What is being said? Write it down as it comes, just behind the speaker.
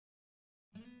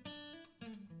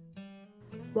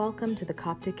Welcome to the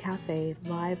Coptic Cafe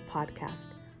live podcast,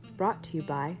 brought to you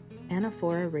by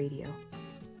Anaphora Radio.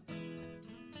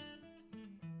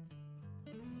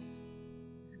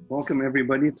 Welcome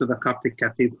everybody to the Coptic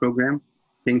Cafe program.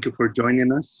 Thank you for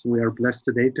joining us. We are blessed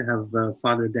today to have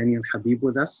Father Daniel Habib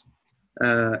with us.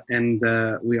 And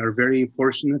we are very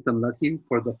fortunate and lucky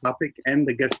for the topic and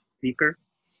the guest speaker.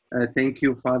 Thank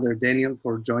you, Father Daniel,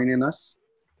 for joining us.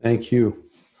 Thank you.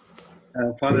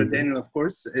 Father Daniel, of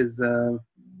course, is a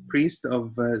priest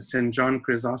of St. John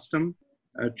Chrysostom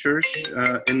Church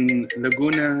in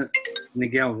Laguna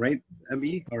Niguel, right,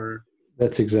 Abi? Or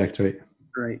that's exact, right?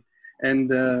 Right.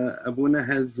 And Abuna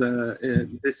has,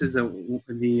 this is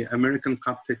the American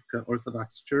Coptic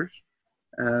Orthodox Church.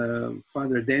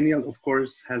 Father Daniel, of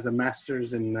course, has a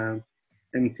master's in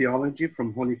theology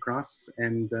from Holy Cross,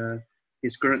 and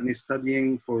he's currently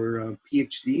studying for a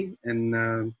PhD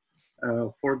in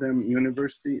Fordham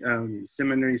University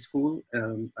Seminary School,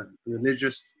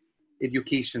 religious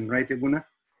education, right, Abuna?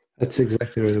 That's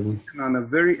exactly right, Abuna. On a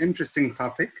very interesting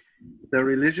topic, the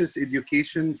religious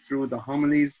education through the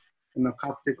homilies in the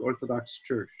Coptic Orthodox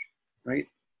Church, right?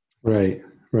 Right.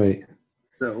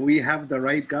 So we have the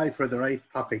right guy for the right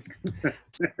topic.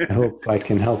 I hope I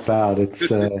can help out.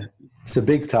 It's a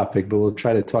big topic, but we'll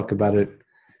try to talk about it.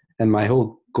 And my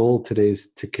whole goal today is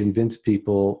to convince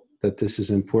people that this is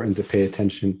important to pay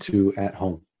attention to at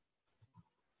home.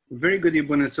 Very good,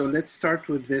 Ibuna. So let's start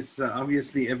with this.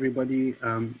 Obviously, everybody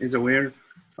is aware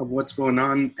of what's going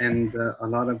on, and a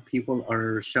lot of people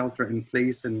are shelter in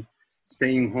place and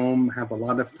staying home, have a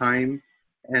lot of time.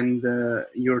 And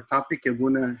your topic,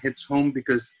 Ibuna, hits home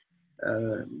because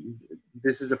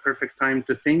this is a perfect time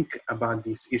to think about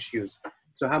these issues.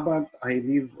 So how about I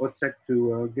leave Otsek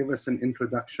to give us an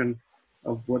introduction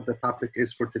of what the topic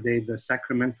is for today, the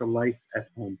sacramental life at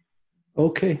home.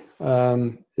 Okay.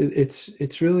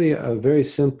 It's really a very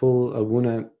simple,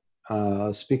 Abuna,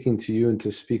 speaking to you and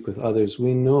to speak with others.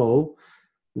 We know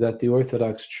that the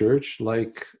Orthodox Church,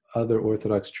 like other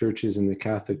Orthodox churches in the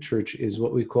Catholic Church, is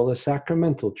what we call a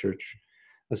sacramental church.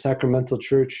 A sacramental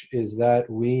church is that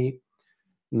we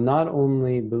not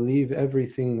only believe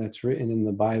everything that's written in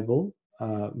the Bible,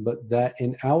 but that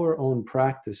in our own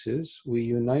practices, we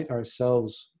unite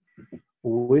ourselves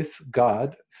with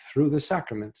God through the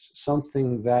sacraments,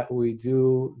 something that we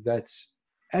do that's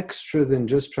extra than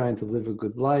just trying to live a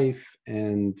good life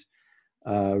and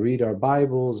read our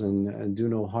Bibles and do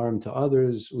no harm to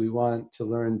others. We want to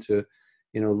learn to,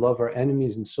 love our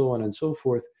enemies and so on and so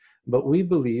forth. But we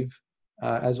believe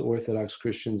as Orthodox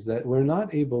Christians that we're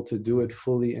not able to do it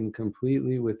fully and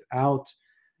completely without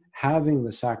having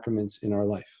the sacraments in our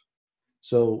life.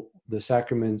 So the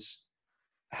sacraments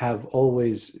have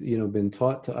always, been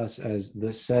taught to us as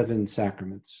the seven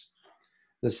sacraments.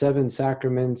 The seven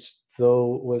sacraments,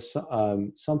 though, was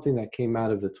something that came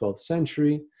out of the 12th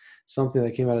century, from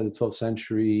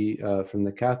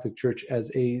the Catholic Church as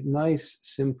a nice,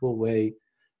 simple way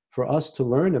for us to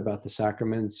learn about the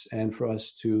sacraments and for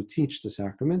us to teach the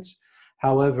sacraments.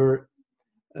 However,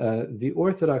 the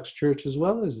Orthodox Church, as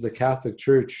well as the Catholic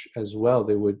Church as well,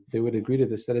 they would agree to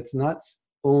this, that it's not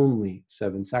only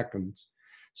seven sacraments.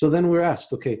 So then we're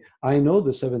asked, okay, I know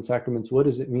the seven sacraments. What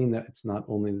does it mean that it's not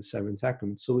only the seven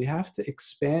sacraments? So we have to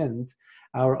expand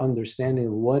our understanding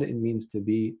of what it means to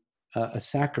be a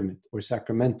sacrament or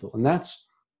sacramental. And that's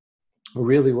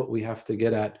really what we have to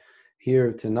get at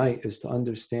here tonight, is to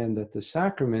understand that the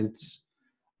sacraments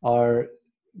are,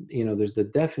 there's the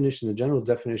definition, the general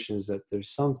definition is that there's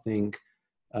something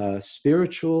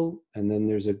spiritual, and then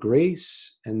there's a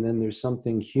grace, and then there's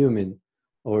something human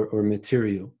or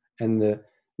material. And the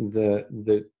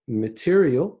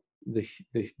material,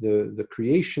 the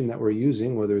creation that we're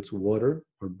using, whether it's water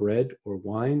or bread or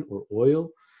wine or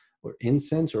oil or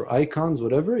incense or icons,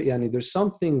 whatever, there's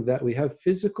something that we have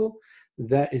physical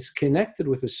that is connected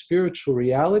with a spiritual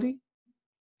reality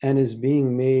and is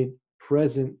being made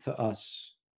present to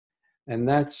us. And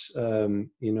that's,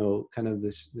 kind of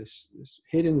this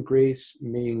hidden grace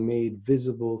being made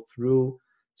visible through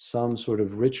some sort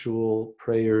of ritual,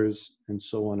 prayers, and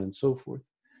so on and so forth.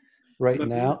 We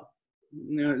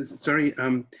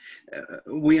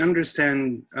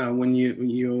understand when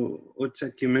you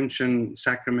mentioned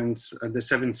sacraments, the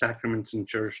seven sacraments in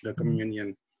church, the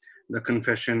communion, the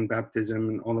confession, baptism,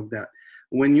 and all of that.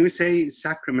 When you say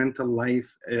sacramental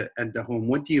life at the home,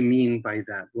 what do you mean by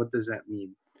that? What does that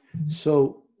mean?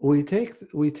 So we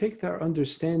take our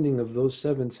understanding of those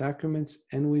seven sacraments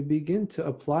and we begin to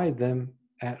apply them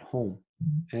at home.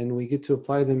 And we get to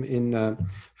apply them in,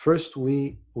 first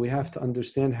we have to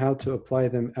understand how to apply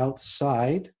them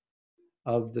outside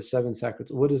of the seven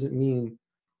sacraments. What does it mean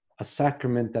a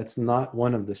sacrament that's not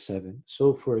one of the seven.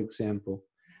 So, for example,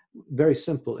 very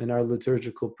simple, in our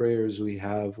liturgical prayers, we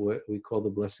have what we call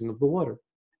the blessing of the water.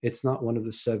 It's not one of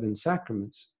the seven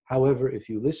sacraments. However, if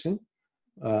you listen,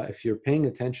 if you're paying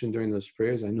attention during those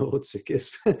prayers, I know it's a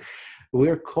kiss.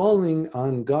 We're calling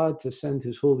on God to send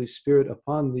His Holy Spirit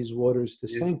upon these waters to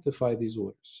sanctify these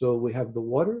waters. So we have the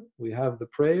water, we have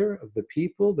the prayer of the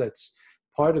people that's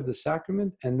part of the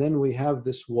sacrament, and then we have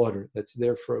this water that's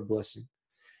there for a blessing.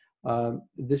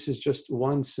 This is just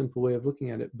one simple way of looking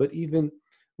at it. But even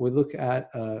we look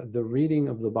at the reading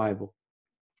of the Bible.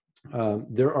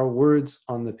 There are words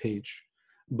on the page,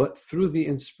 but through the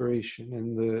inspiration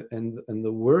and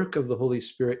the work of the Holy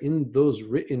Spirit in those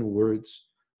written words,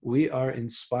 we are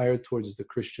inspired towards the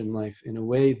Christian life in a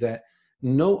way that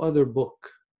no other book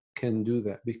can do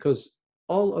that, because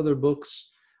all other books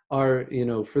are,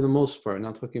 for the most part,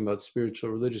 not talking about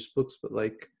spiritual religious books, but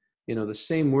like, the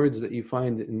same words that you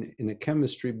find in a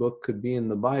chemistry book could be in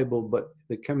the Bible, but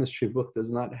the chemistry book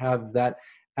does not have that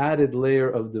added layer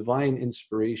of divine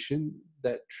inspiration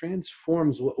that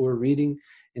transforms what we're reading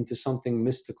into something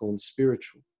mystical and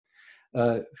spiritual.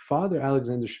 Father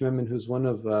Alexander Schmemann, who's one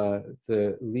of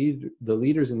the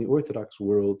leaders in the Orthodox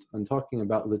world on talking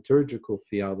about liturgical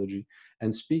theology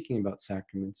and speaking about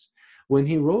sacraments, when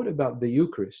he wrote about the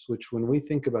Eucharist, which when we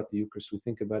think about the Eucharist, we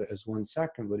think about it as one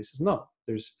sacrament, but he says, no,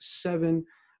 there's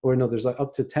there's like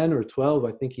up to 10 or 12,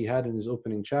 I think he had in his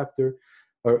opening chapter,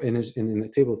 or in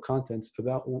the table of contents,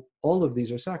 about all of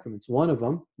these are sacraments. One of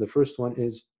them, the first one,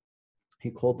 is he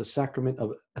called the sacrament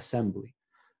of assembly.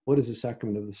 What is the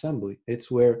sacrament of assembly? It's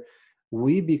where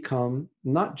we become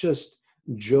not just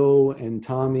Joe and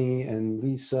Tommy and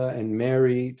Lisa and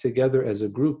Mary together as a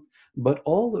group, but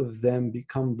all of them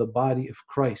become the body of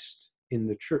Christ in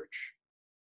the church.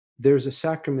 There's a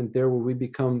sacrament there where we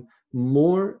become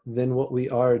more than what we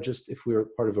are just if we were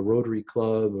part of a Rotary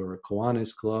Club or a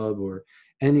Kiwanis Club or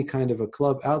any kind of a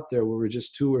club out there where we're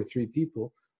just 2 or 3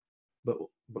 people. But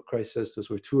Christ says to us,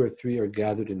 where 2 or 3 are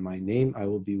gathered in my name, I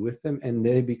will be with them, and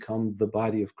they become the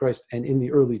body of Christ. And in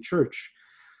the early church,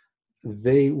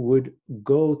 they would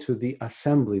go to the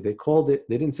assembly. They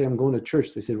didn't say, I'm going to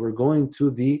church. They said, we're going to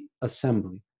the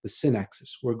assembly, the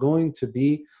synaxis. We're going to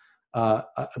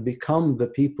become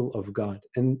the people of God.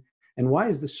 And why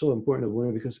is this so important?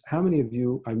 Because how many of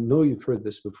you, I know you've heard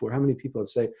this before, how many people have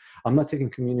said, I'm not taking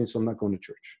communion, so I'm not going to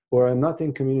church. Or I'm not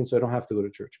taking communion, so I don't have to go to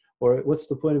church. Or what's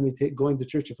the point of me going to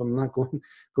church if I'm not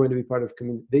going to be part of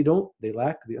communion? They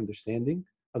lack the understanding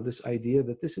of this idea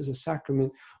that this is a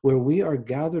sacrament where we are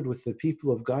gathered with the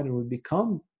people of God and we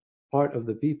become part of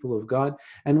the people of God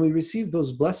and we receive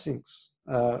those blessings.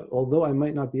 Although I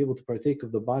might not be able to partake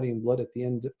of the body and blood at the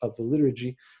end of the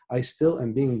liturgy, I still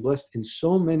am being blessed in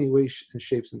so many ways,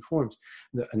 shapes, and forms.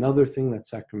 Another thing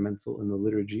that's sacramental in the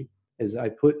liturgy is I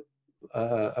put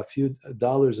a few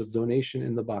dollars of donation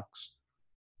in the box.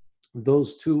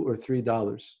 Those $2 or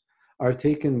 $3 are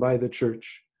taken by the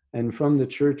church, and from the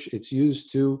church it's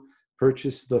used to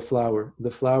purchase the flour.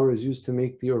 The flour is used to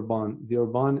make the urban. The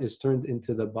urban is turned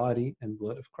into the body and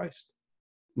blood of Christ.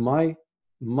 My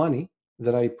money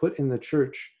that I put in the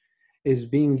church is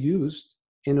being used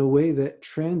in a way that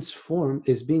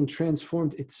is being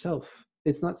transformed itself.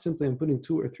 It's not simply I'm putting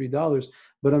 $2 or $3,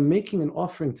 but I'm making an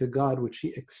offering to God, which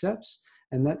He accepts,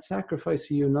 and that sacrifice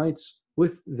He unites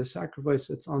with the sacrifice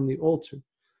that's on the altar.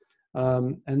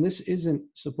 And this isn't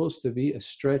supposed to be a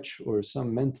stretch or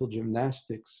some mental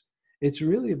gymnastics. It's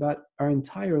really about our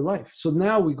entire life. So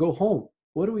now we go home.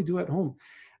 What do we do at home?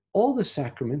 All the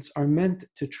sacraments are meant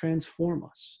to transform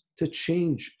us, to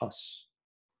change us.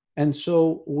 And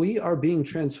so we are being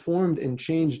transformed and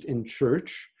changed in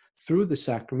church through the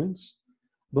sacraments.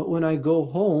 But when I go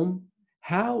home,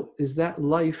 how is that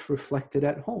life reflected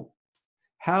at home?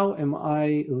 How am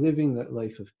I living that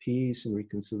life of peace and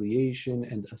reconciliation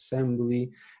and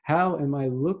assembly? How am I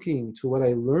looking to what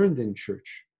I learned in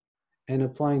church and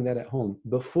applying that at home?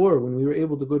 Before, when we were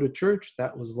able to go to church,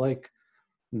 that was like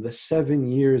the 7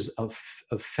 years of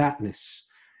fatness.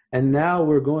 And now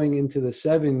we're going into the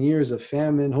 7 years of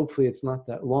famine. Hopefully it's not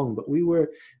that long, but we were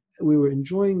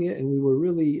enjoying it and we were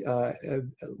really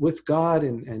with God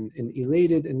and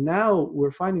elated. And now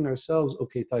we're finding ourselves,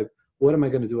 okay, what am I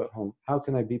going to do at home? How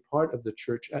can I be part of the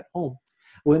church at home?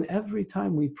 When every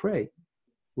time we pray,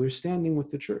 we're standing with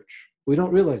the church. We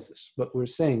don't realize this, but we're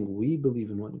saying we believe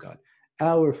in one God.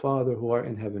 Our Father who art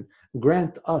in heaven,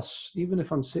 grant us, even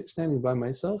if I'm standing by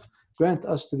myself, grant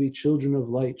us to be children of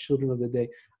light, children of the day.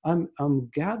 I'm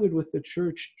gathered with the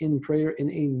church in prayer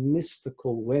in a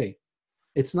mystical way.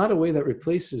 It's not a way that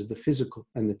replaces the physical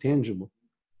and the tangible,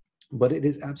 but it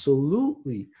is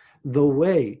absolutely the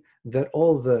way that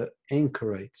all the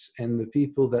anchorites and the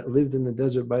people that lived in the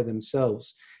desert by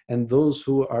themselves and those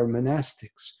who are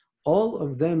monastics, all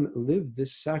of them lived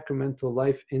this sacramental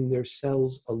life in their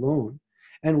cells alone.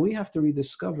 And we have to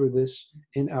rediscover this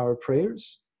in our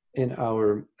prayers, in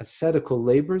our ascetical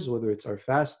labors, whether it's our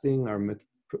fasting, our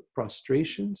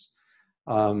prostrations,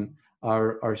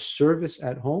 our service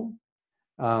at home,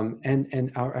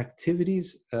 and our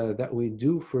activities that we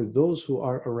do for those who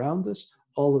are around us.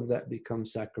 All of that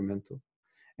becomes sacramental.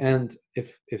 And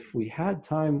if we had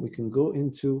time, we can go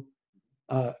into,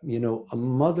 a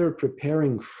mother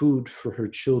preparing food for her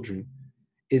children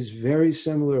is very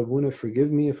similar. Abuna,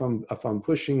 forgive me if I'm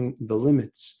pushing the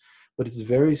limits, but it's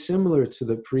very similar to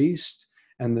the priest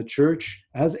and the church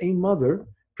as a mother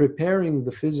preparing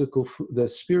the physical, the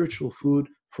spiritual food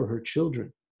for her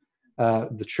children,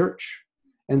 the church.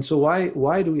 And so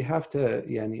why do we have to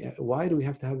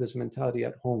have this mentality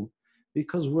at home?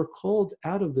 Because we're called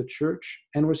out of the church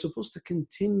and we're supposed to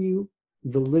continue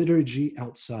the liturgy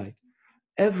outside.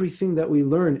 Everything that we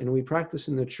learn and we practice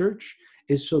in the church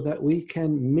is so that we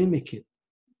can mimic it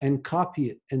and copy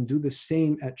it and do the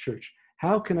same at church.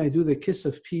 How can I do the kiss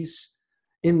of peace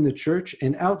in the church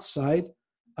and outside?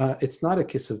 It's not a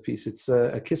kiss of peace. It's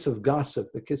a kiss of gossip,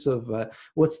 a kiss of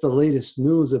what's the latest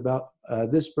news about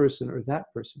this person or that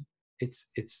person.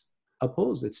 It's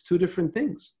opposed. It's two different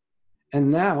things.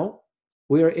 And now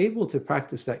we are able to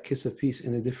practice that kiss of peace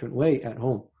in a different way at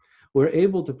home. We're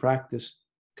able to practice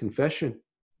confession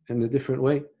in a different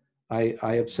way.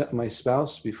 I upset my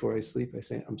spouse before I sleep. I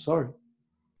say, I'm sorry.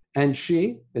 And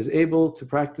she is able to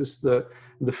practice the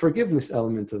forgiveness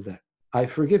element of that. I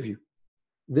forgive you.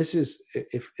 This is,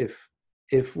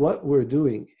 if what we're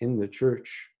doing in the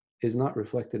church is not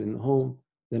reflected in the home,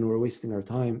 then we're wasting our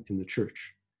time in the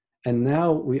church. And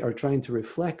now we are trying to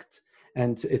reflect,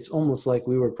 and it's almost like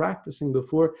we were practicing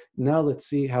before. Now let's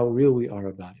see how real we are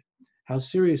about it. How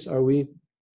serious are we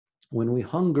when we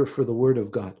hunger for the word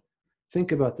of God?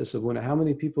 Think about this, Abuna. How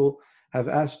many people have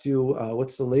asked you,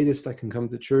 what's the latest I can come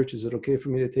to church? Is it okay for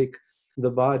me to take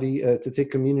the body, to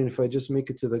take communion if I just make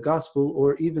it to the gospel?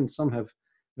 Or even some have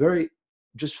very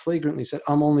just flagrantly said,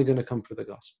 I'm only going to come for the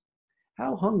gospel.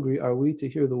 How hungry are we to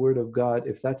hear the word of God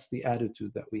if that's the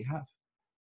attitude that we have?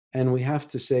 And we have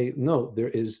to say, no, there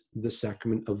is the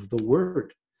sacrament of the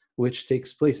word, which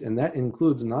takes place. And that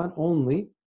includes not only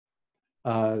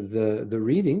the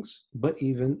readings, but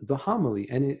even the homily.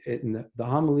 And the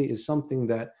homily is something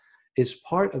that is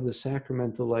part of the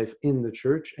sacramental life in the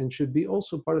church and should be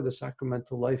also part of the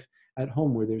sacramental life at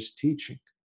home, where there's teaching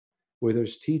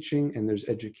and there's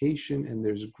education and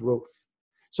there's growth.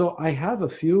 So I have a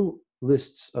few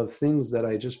lists of things that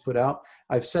I just put out.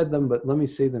 I've said them, but let me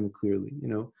say them clearly.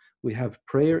 We have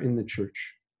prayer in the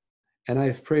church and I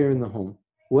have prayer in the home,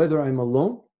 whether I'm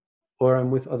alone or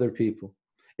I'm with other people.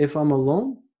 If I'm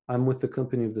alone, I'm with the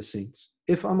company of the saints.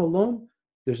 If I'm alone,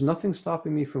 there's nothing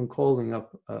stopping me from calling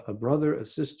up a brother, a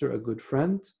sister, a good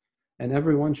friend, and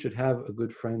everyone should have a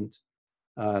good friend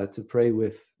to pray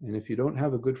with. And if you don't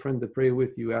have a good friend to pray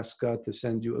with, you ask God to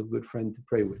send you a good friend to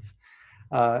pray with.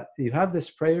 You have this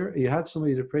prayer, you have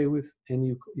somebody to pray with,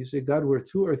 and you say, God, where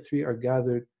 2 or 3 are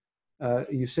gathered,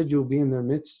 you said you'll be in their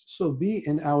midst, so be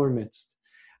in our midst.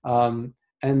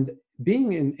 And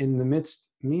being in the midst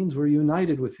means we're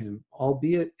united with him,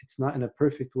 albeit it's not in a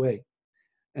perfect way.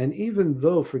 And even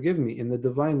though, forgive me, in the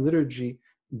divine liturgy,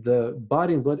 the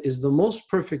body and blood is the most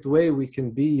perfect way we can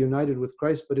be united with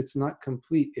Christ, but it's not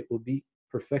complete. It will be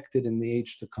perfected in the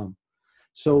age to come.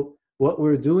 So what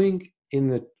we're doing in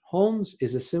the homes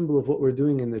is a symbol of what we're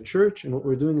doing in the church, and what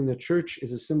we're doing in the church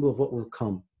is a symbol of what will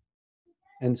come.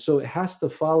 And so it has to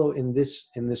follow in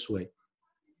this way.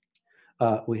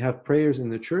 We have prayers in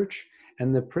the church,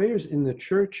 and the prayers in the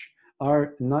church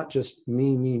are not just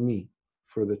me,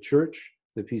 for the church,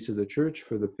 the peace of the church,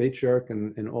 for the patriarch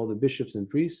and all the bishops and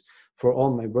priests, for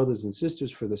all my brothers and sisters,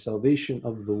 for the salvation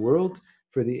of the world,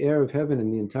 for the air of heaven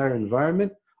and the entire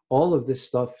environment. All of this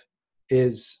stuff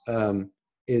is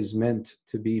meant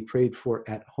to be prayed for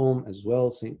at home as well.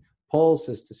 St. Paul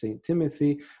says to St.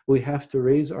 Timothy, we have to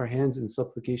raise our hands in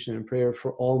supplication and prayer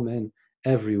for all men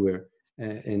everywhere,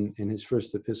 in his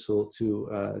first epistle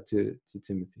to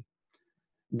Timothy.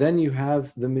 Then you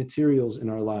have the materials in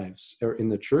our lives, or in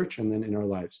the church, and then in our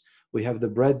lives. We have the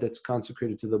bread that's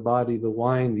consecrated to the body, the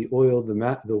wine, the oil,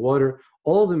 the water,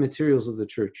 all the materials of the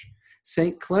church.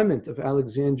 Saint Clement of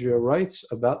Alexandria writes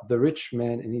about the rich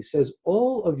man, and he says,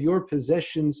 all of your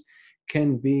possessions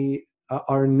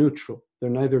are neutral. They're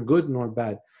neither good nor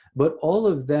bad, but all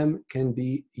of them can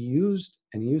be used,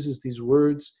 and he uses these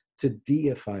words, to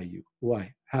deify you.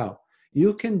 Why? How?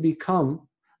 You can become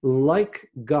like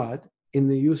God in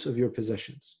the use of your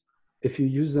possessions, if you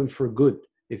use them for good,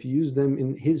 if you use them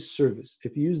in His service,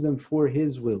 if you use them for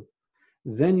His will,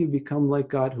 then you become like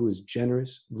God, who is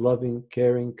generous, loving,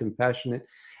 caring, compassionate.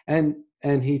 And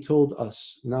He told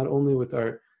us, not only with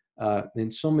our,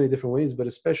 in so many different ways, but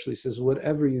especially says,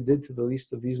 whatever you did to the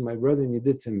least of these, my brethren, you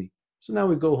did to me. So now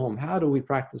we go home. How do we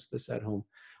practice this at home?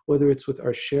 Whether it's with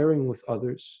our sharing with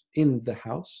others in the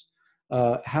house,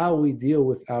 how we deal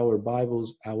with our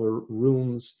Bibles, our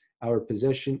rooms, our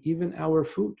possession, even our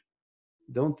food.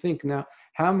 Don't think now,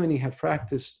 how many have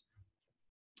practiced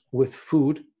with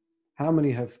food? How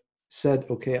many have said,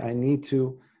 okay, I need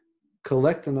to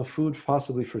collect enough food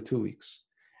possibly for 2 weeks?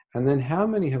 And then how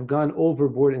many have gone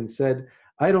overboard and said,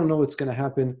 I don't know what's going to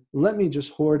happen. Let me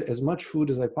just hoard as much food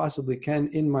as I possibly can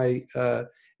in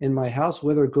my house,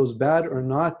 whether it goes bad or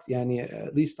not. Yani,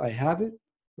 at least I have it,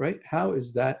 right? How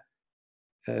is that?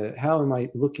 How am I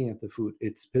looking at the food?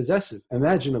 It's possessive.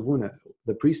 Imagine Abuna,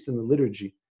 the priest in the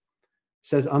liturgy,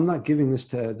 says, I'm not giving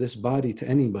this body to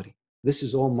anybody. This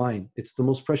is all mine. It's the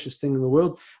most precious thing in the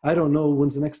world. I don't know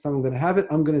when's the next time I'm going to have it.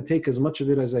 I'm going to take as much of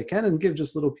it as I can and give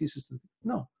just little pieces to people.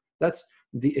 No, that's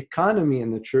the economy in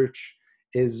the church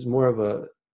is more of a,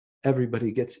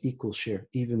 everybody gets equal share,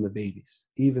 even the babies,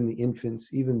 even the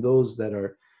infants, even those that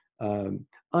are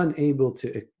unable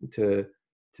to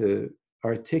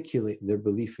articulate their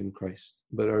belief in Christ,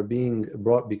 but are being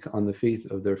brought on the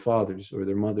faith of their fathers or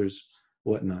their mothers,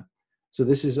 whatnot. So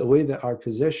this is a way that our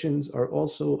possessions are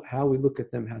also, how we look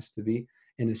at them has to be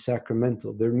in a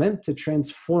sacramental. They're meant to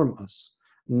transform us,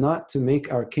 not to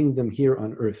make our kingdom here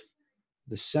on earth.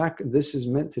 This is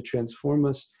meant to transform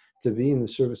us to be in the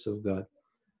service of God.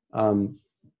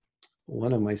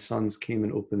 One of my sons came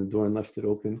and opened the door and left it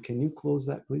open. Can you close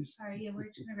that, please? Sorry, yeah, we're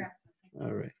just going to grab something.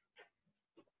 All right.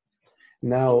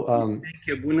 Now, thank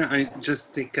you, Abuna. I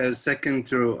just take a second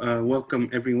to welcome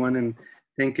everyone and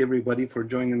thank everybody for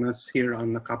joining us here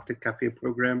on the Coptic Cafe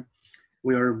program.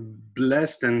 We are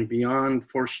blessed and beyond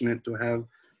fortunate to have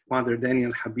Father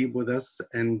Daniel Habib with us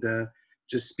and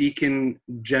just speaking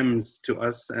gems to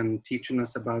us and teaching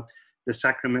us about the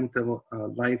sacramental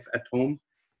life at home.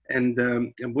 And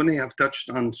Abuna, you have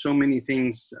touched on so many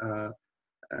things.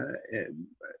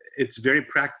 It's very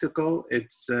practical.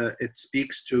 It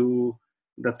speaks to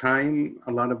the time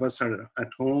a lot of us are at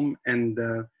home, and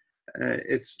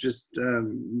it's just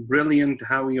brilliant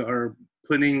how we are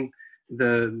putting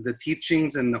the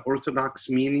teachings and the Orthodox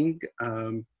meaning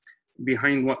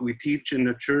behind what we teach in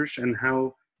the church and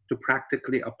how to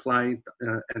practically apply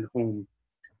it at home.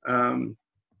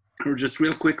 Or just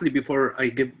real quickly before I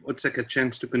give Otsek a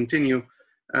chance to continue,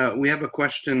 we have a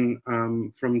question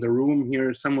from the room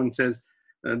here. Someone says,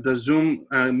 does Zoom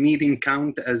meeting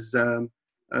count as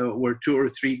where 2 or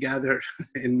 3 gather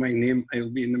in my name, I'll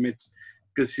be in the midst?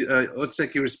 Because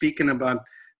Otsek, you were speaking about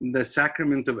the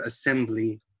sacrament of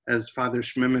assembly, as Father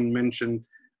Schmemann mentioned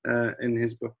in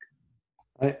his book.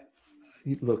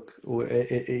 Look,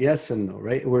 yes and no,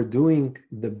 right? We're doing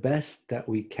the best that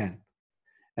we can.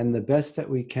 And the best that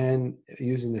we can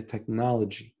using the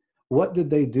technology. What did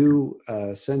they do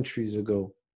centuries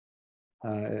ago?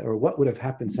 Or what would have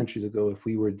happened centuries ago if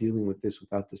we were dealing with this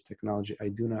without this technology? I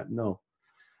do not know.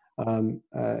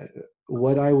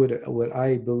 What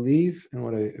I believe and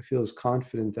what I feel is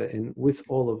confident that in with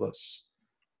all of us,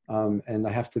 and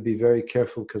I have to be very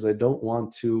careful because I don't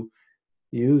want to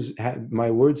use my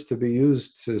words to be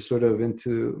used to sort of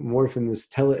into morph in this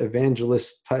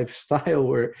tele-evangelist type style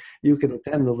where you can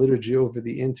attend the liturgy over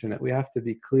the internet. We have to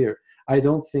be clear. I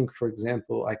don't think, for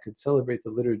example, I could celebrate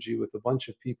the liturgy with a bunch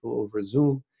of people over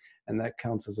Zoom, and that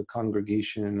counts as a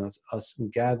congregation and us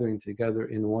gathering together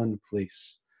in one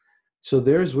place. So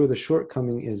there's where the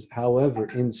shortcoming is. However,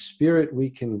 in spirit we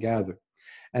can gather.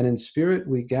 And in spirit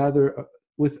we gather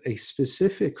with a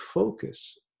specific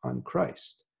focus on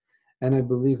Christ. And I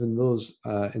believe in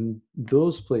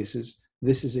those places,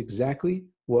 this is exactly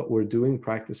what we're doing,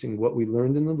 practicing what we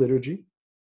learned in the liturgy,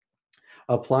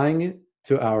 applying it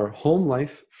to our home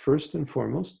life first and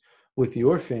foremost, with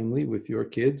your family, with your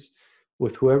kids,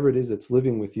 with whoever it is that's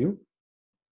living with you.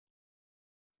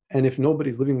 And if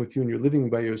nobody's living with you and you're living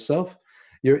by yourself,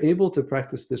 you're able to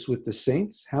practice this with the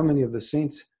saints. How many of the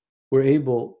saints were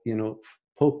able,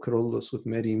 Pope Carolus with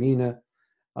Mary Mina,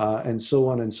 and so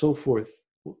on and so forth?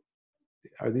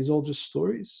 Are these all just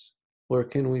stories? Or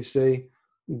can we say,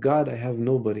 God, I have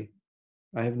nobody.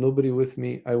 I have nobody with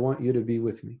me. I want you to be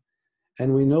with me.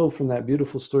 And we know from that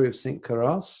beautiful story of St.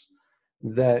 Carras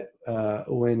that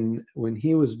when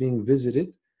he was being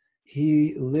visited,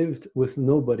 he lived with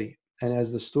nobody. And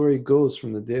as the story goes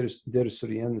from the Deir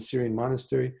Surian, the Syrian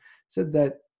monastery, said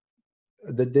that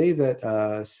the day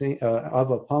that Saint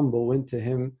Ava Pambo went to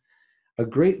him, a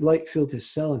great light filled his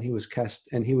cell, and he was cast,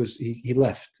 and he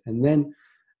left. And then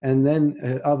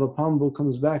Ava Pambo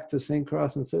comes back to St.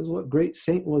 Cross and says, "What great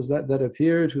saint was that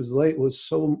appeared, whose light was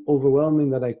so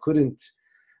overwhelming that I couldn't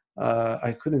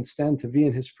stand to be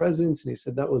in his presence." And he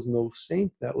said, "That was no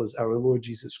saint, that was our Lord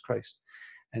Jesus Christ."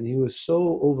 And he was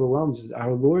so overwhelmed. He said,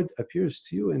 "Our Lord appears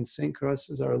to you," and St. Cross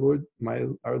says, our Lord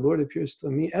appears to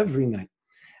me every night."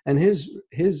 And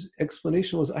his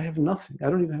explanation was, "I have nothing. I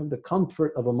don't even have the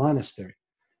comfort of a monastery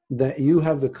that you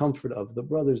have the comfort of, the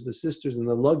brothers, the sisters, and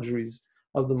the luxuries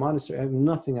of the monastery. I have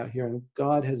nothing out here, and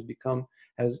God has become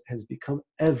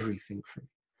everything for me."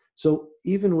 So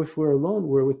even if we're alone,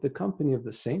 we're with the company of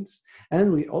the saints.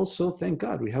 And we also, thank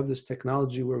God, we have this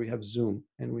technology where we have Zoom,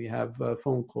 and we have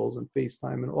phone calls and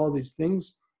FaceTime and all these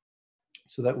things,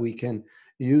 so that we can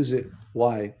use it.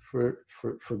 Why? For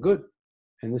good.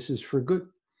 And this is for good.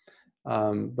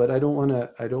 But I don't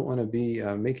want to be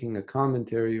making a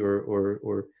commentary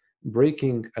or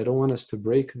breaking. I don't want us to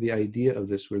break the idea of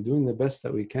this. We're doing the best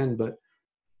that we can, but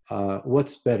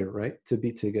what's better, right? To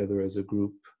be together as a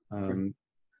group,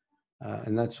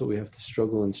 and that's what we have to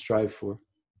struggle and strive for.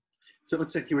 So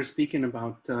it's like you were speaking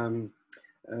about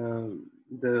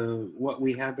what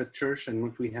we have at church and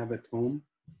what we have at home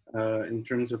in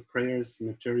terms of prayers,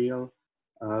 material,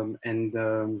 and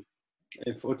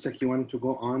if Otzek, you want to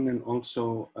go on, and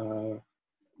also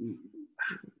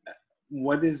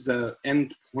what is the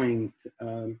end point?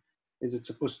 Is it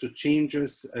supposed to change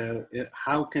us?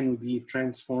 How can we be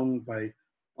transformed by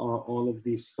all of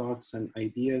these thoughts and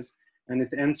ideas? And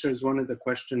it answers one of the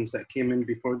questions that came in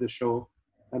before the show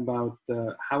about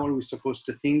how are we supposed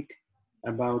to think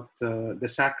about the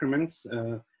sacraments,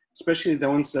 especially the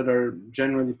ones that are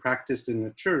generally practiced in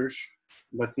the church,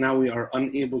 but now we are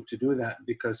unable to do that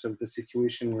because of the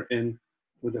situation we're in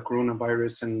with the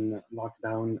coronavirus and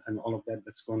lockdown and all of that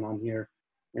that's going on here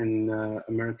in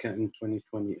America in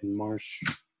 2020, in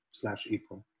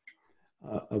March/April.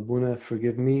 Abuna,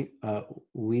 forgive me.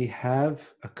 We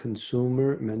have a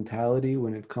consumer mentality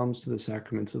when it comes to the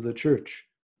sacraments of the church.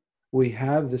 We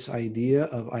have this idea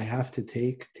of, I have to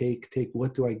take.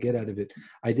 What do I get out of it?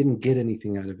 I didn't get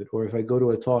anything out of it. Or if I go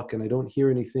to a talk and I don't hear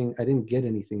anything, I didn't get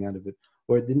anything out of it.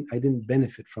 Or I didn't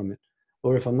benefit from it.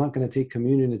 Or if I'm not going to take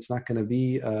communion, it's not going to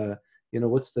be,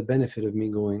 what's the benefit of me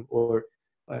going? Or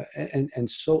and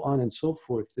so on and so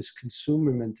forth. This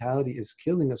consumer mentality is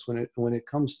killing us when it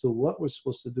comes to what we're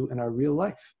supposed to do in our real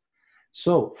life.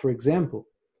 So, for example,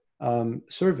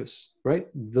 service, right?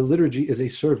 The liturgy is a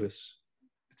service.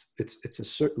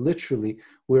 Literally,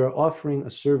 we are offering a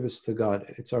service to God.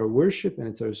 It's our worship and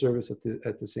it's our service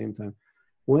at the same time.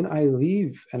 When I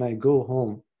leave and I go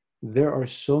home, there are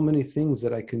so many things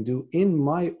that I can do in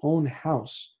my own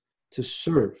house to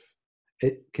serve.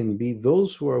 It can be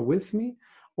those who are with me,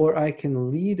 or I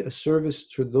can lead a service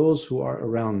to those who are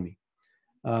around me.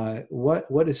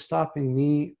 What is stopping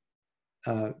me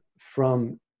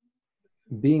from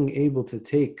being able to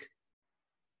take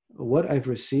what I've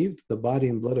received, the body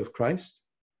and blood of Christ,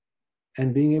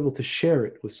 and being able to share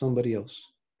it with somebody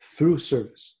else through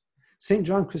service? St.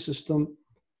 John Chrysostom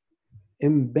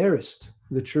embarrassed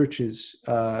the churches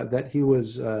that he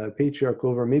was patriarch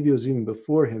over, maybe it was even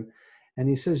before him. And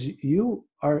he says, you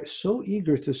are so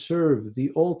eager to serve the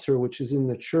altar which is in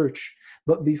the church,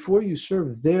 but before you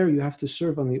serve there, you have to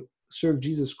serve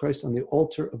Jesus Christ on the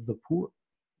altar of the poor.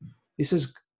 He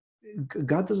says,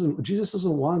 God doesn't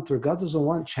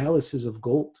want chalices of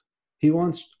gold. He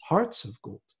wants hearts of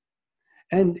gold.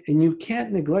 And you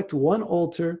can't neglect one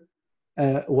altar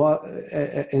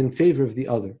in favor of the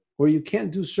other, or you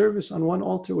can't do service on one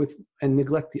altar and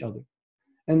neglect the other.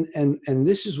 And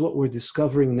this is what we're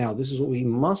discovering now. This is what we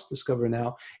must discover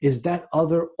now, is that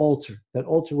other altar, that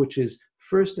altar which is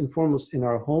first and foremost in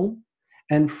our home.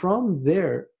 And from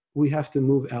there, we have to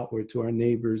move outward to our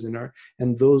neighbors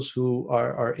and those who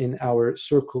are in our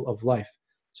circle of life.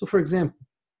 So for example,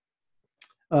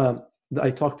 I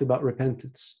talked about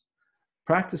repentance.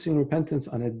 Practicing repentance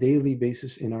on a daily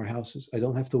basis in our houses. I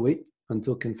don't have to wait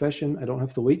until confession. I don't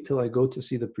have to wait till I go to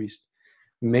see the priest.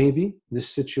 Maybe this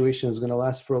situation is going to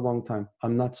last for a long time.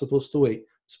 I'm not supposed to wait.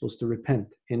 I'm supposed to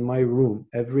repent in my room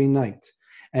every night.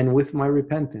 And with my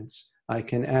repentance, I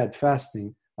can add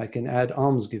fasting. I can add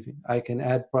almsgiving. I can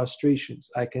add prostrations.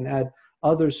 I can add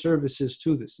other services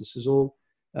to this. This is all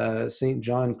St.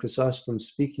 John Chrysostom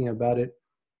speaking about it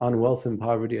on wealth and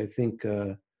poverty, I think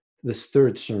this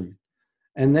third sermon.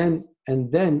 And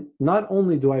then not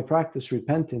only do I practice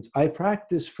repentance, I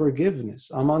practice forgiveness.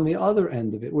 I'm on the other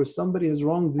end of it, where somebody has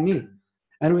wronged me.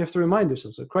 And we have to remind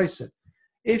ourselves that Christ said,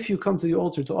 If you come to the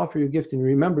altar to offer your gift and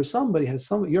remember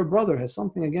your brother has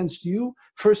something against you,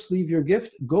 first leave your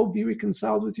gift, go be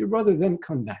reconciled with your brother, then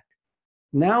come back.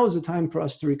 Now is the time for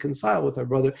us to reconcile with our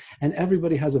brother, and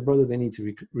everybody has a brother they need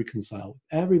to reconcile with.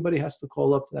 Everybody has to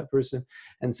call up to that person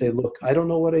and say, look, I don't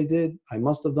know what I did. I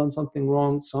must have done something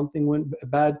wrong. Something went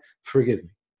bad. Forgive me.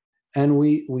 And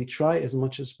we try as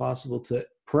much as possible to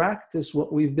practice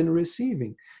what we've been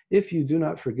receiving. If you do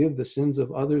not forgive the sins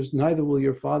of others, neither will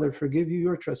your Father forgive you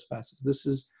your trespasses. This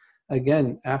is,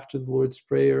 again, after the Lord's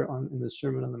Prayer in the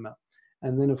Sermon on the Mount.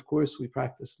 And then, of course, we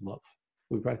practice love.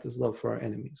 We practice love for our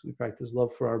enemies. We practice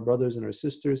love for our brothers and our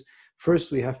sisters.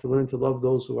 First, we have to learn to love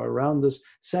those who are around us.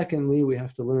 Secondly, we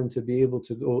have to learn to be able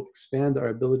to go expand our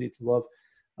ability to love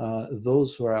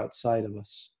those who are outside of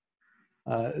us.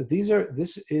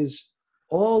 This is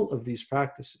all of these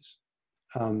practices.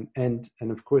 And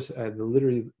of course,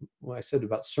 literally what I said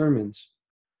about sermons,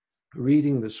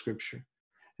 reading the scripture.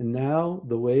 And now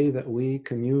the way that we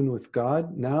commune with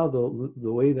God, now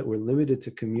the way that we're limited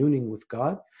to communing with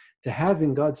God, to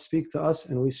having God speak to us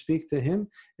and we speak to him,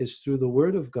 is through the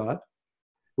word of God,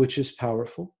 which is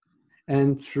powerful,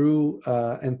 and through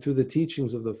the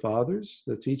teachings of the fathers,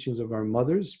 the teachings of our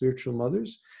mothers, spiritual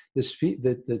mothers,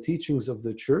 the teachings of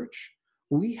the church.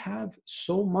 We have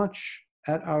so much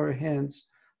at our hands,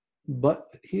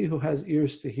 but he who has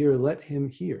ears to hear, let him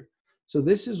hear. So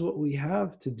this is what we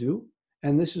have to do,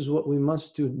 and this is what we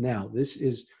must do now. This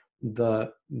is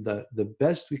the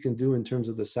best we can do in terms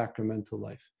of the sacramental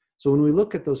life. So when we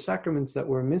look at those sacraments that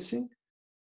we're missing,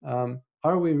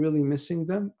 are we really missing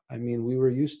them? I mean, we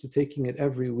were used to taking it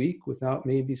every week without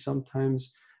maybe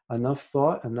sometimes enough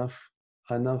thought, enough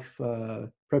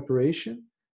preparation.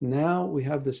 Now we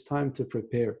have this time to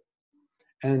prepare.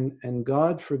 And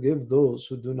God forgive those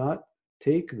who do not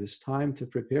take this time to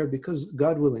prepare, because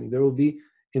God willing, there will be,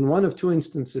 in one of two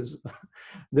instances,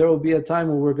 there will be a time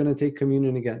where we're going to take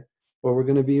communion again, or we're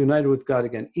going to be united with God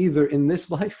again, either in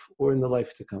this life or in the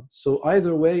life to come. So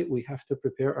either way, we have to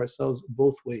prepare ourselves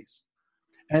both ways.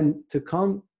 And to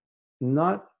come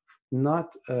not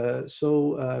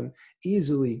so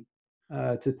easily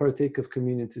to partake of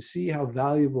communion, to see how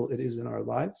valuable it is in our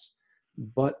lives,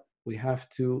 but we have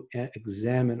to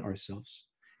examine ourselves.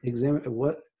 Examine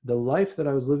what the life that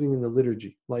I was living in the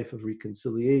liturgy, life of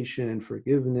reconciliation and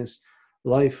forgiveness,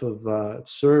 life of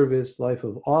service, life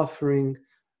of offering,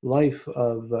 life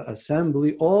of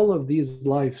assembly, all of these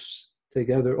lives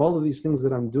together, all of these things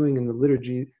that I'm doing in the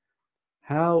liturgy,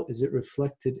 how is it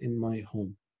reflected in my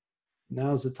home?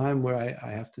 Now is the time where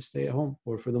I have to stay at home,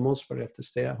 or for the most part, I have to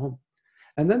stay at home.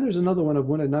 And then there's another one I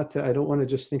don't want to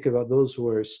just think about those who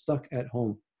are stuck at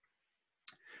home.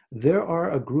 There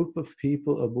are a group of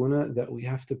people, Abuna, that we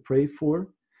have to pray for,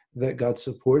 that God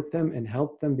support them and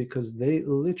help them, because they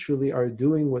literally are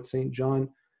doing what St. John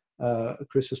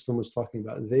Chrysostom was talking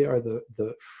about. They are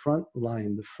the front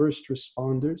line, the first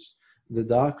responders, the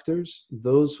doctors,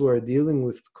 those who are dealing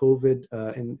with COVID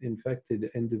infected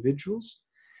individuals.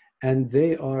 And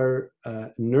they are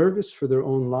nervous for their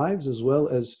own lives, as well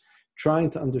as trying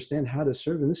to understand how to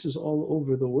serve. And this is all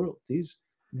over the world.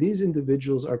 These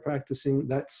individuals are practicing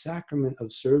that sacrament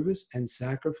of service and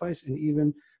sacrifice, and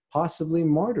even possibly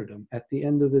martyrdom at the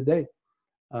end of the day.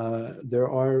 There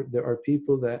are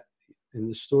people that, in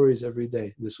the stories every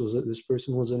day, this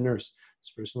person was a nurse,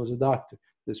 this person was a doctor,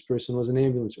 this person was an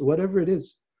ambulance, or whatever it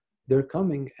is, they're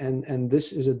coming, and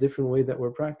this is a different way that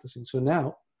we're practicing. So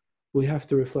now we have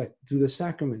to reflect, do the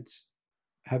sacraments,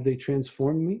 have they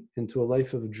transformed me into a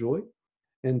life of joy,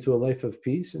 into a life of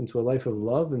peace, into a life of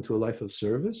love, into a life of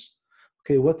service?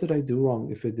 Okay, what did I do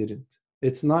wrong if it didn't?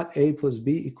 It's not A plus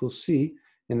B equals C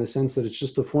in the sense that it's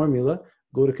just a formula.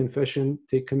 Go to confession,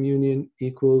 take communion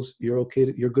equals you're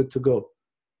okay, you're good to go.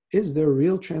 Is there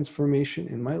real transformation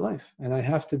in my life? And I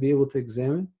have to be able to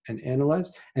examine and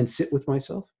analyze and sit with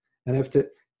myself. And I have to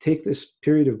take this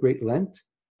period of great Lent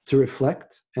to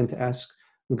reflect and to ask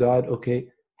God, okay,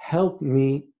 help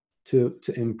me to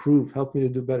improve, help me to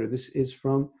do better. This is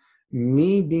from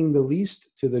me being the least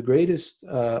to the greatest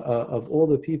of all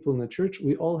the people in the church.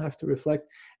 We all have to reflect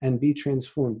and be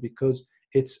transformed, because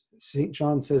it's, St.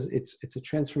 John says, it's a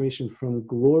transformation from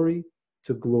glory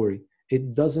to glory.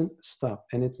 It doesn't stop,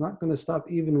 and it's not going to stop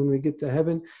even when we get to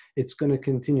heaven. It's going to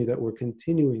continue, that we're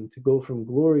continuing to go from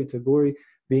glory to glory,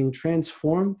 being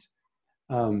transformed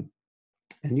and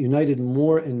united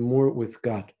more and more with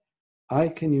God. I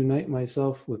can unite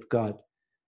myself with God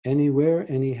anywhere,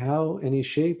 anyhow, any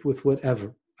shape, with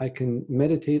whatever. I can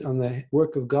meditate on the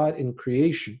work of God in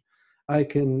creation. I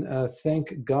can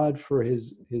thank God for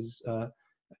his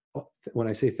when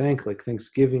I say thank, like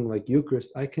Thanksgiving, like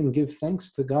Eucharist, I can give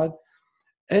thanks to God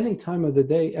any time of the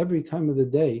day, every time of the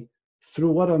day,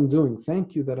 through what I'm doing.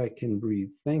 Thank you that I can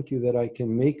breathe. Thank you that I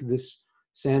can make this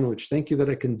sandwich. Thank you that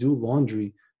I can do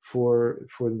laundry for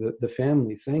the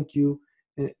family. Thank you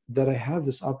that I have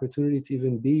this opportunity to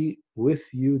even be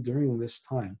with you during this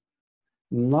time.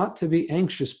 Not to be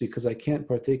anxious because I can't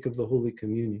partake of the Holy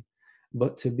Communion,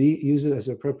 but to use it as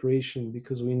a preparation,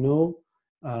 because we know,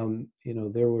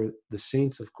 there were the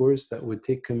saints, of course, that would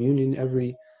take communion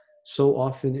every so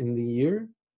often in the year,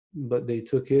 but they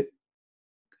took it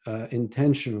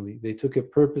intentionally. They took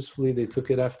it purposefully. They took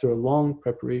it after a long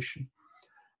preparation.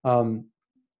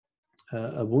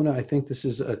 Abuna, I think this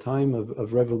is a time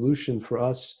of revolution for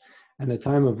us and a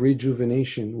time of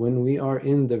rejuvenation. When we are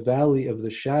in the valley of the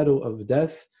shadow of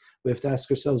death, we have to ask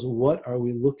ourselves, what are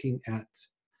we looking at?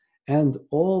 And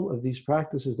all of these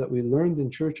practices that we learned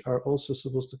in church are also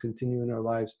supposed to continue in our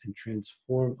lives and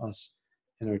transform us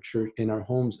in our church, in our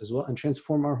homes as well, and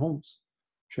transform our homes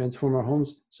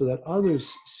so that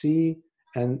others see,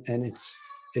 and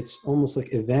it's almost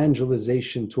like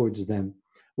evangelization towards them.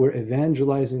 We're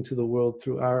evangelizing to the world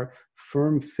through our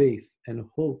firm faith and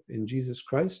hope in Jesus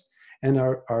Christ, and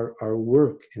our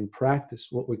work and practice,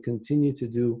 what we continue to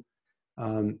do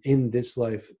in this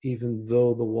life, even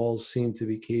though the walls seem to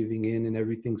be caving in and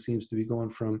everything seems to be going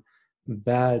from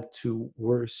bad to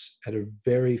worse at a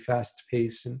very fast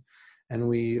pace. And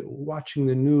we watching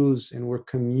the news, and we're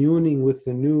communing with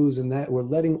the news, and that we're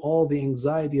letting all the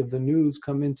anxiety of the news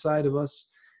come inside of us.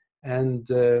 And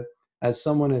as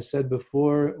someone has said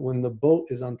before, when the boat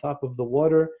is on top of the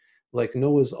water, like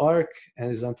Noah's Ark, and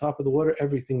is on top of the water,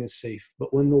 everything is safe.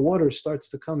 But when the water starts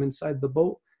to come inside the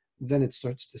boat, then it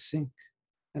starts to sink.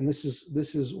 And this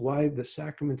is why the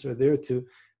sacraments are there, to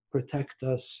protect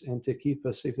us and to keep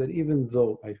us safe. That even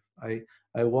though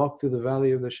I walk through the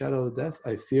valley of the shadow of death,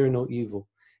 I fear no evil.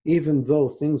 Even though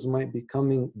things might be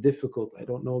coming difficult, I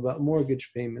don't know about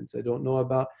mortgage payments, I don't know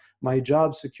about my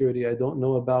job security, I don't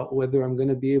know about whether I'm going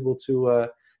to be able to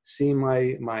see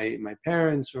my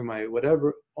parents or my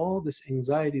whatever, all this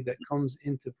anxiety that comes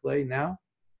into play now,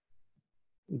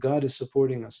 God is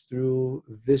supporting us through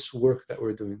this work that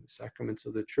we're doing, the sacraments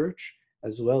of the church,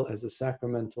 as well as the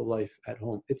sacramental life at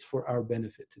home. It's for our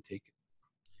benefit to take it.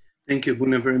 Thank you,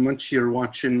 Buna, very much. You're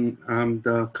watching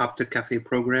the Coptic Cafe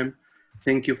program.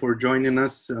 Thank you for joining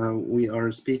us. We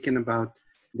are speaking about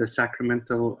the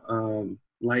sacramental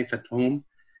life at home.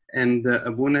 And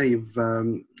Abuna, you've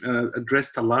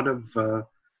addressed a lot of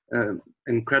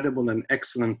incredible and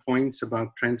excellent points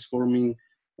about transforming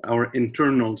our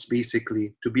internals,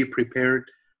 basically, to be prepared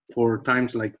for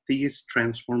times like these,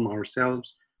 transform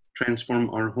ourselves,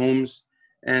 transform our homes.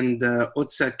 And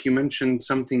Otsak, you mentioned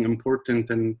something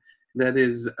important, and that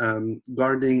is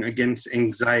guarding against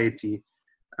anxiety.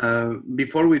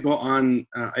 Before we go on,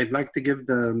 I'd like to give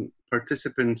the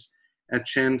participants a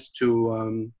chance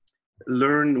to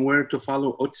learn where to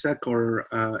follow Otsak, or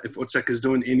if Otsak is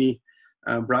doing any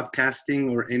broadcasting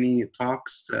or any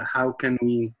talks, how can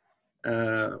we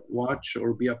watch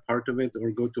or be a part of it,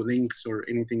 or go to links or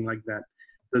anything like that?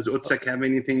 Does Otsak have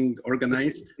anything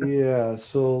organized? Yeah,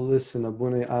 so listen,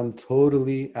 Abune, I'm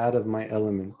totally out of my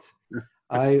element.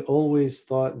 I always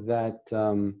thought that,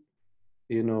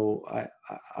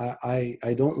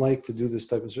 I don't like to do this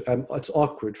type of, it's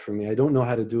awkward for me. I don't know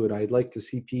how to do it. I'd like to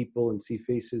see people and see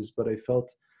faces, but I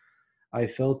felt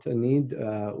a need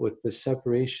with the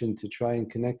separation to try and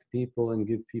connect people and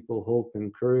give people hope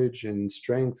and courage and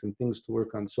strength and things to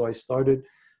work on. So I started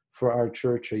for our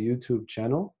church a YouTube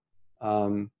channel.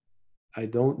 I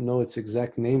don't know its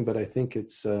exact name, but I think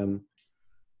it's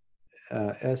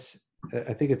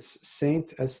I think it's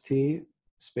Saint St.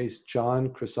 space John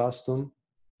Chrysostom.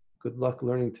 Good luck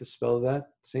learning to spell that.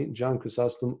 Saint John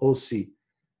Chrysostom OC,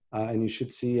 and you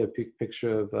should see a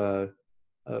picture of.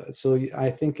 So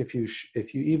I think if you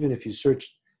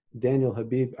search Daniel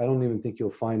Habib, I don't even think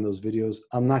you'll find those videos.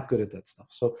 I'm not good at that stuff.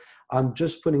 So I'm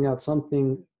just putting out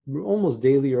something almost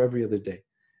daily or every other day.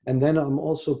 And then I'm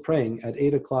also praying at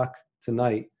 8 o'clock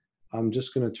tonight. I'm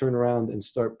just going to turn around and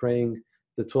start praying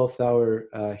the 12th hour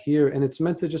here. And it's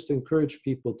meant to just encourage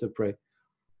people to pray.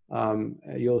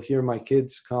 You'll hear my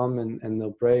kids come and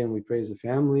they'll pray, and we pray as a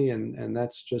family. And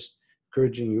that's just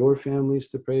encouraging your families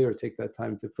to pray or take that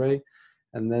time to pray.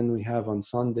 And then we have on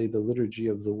Sunday the Liturgy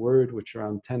of the Word, which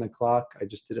around 10 o'clock, I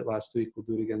just did it last week, we'll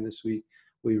do it again this week.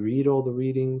 We read all the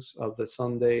readings of the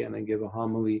Sunday, and I give a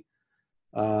homily.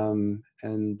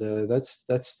 That's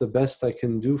the best I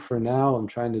can do for now. I'm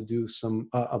trying to do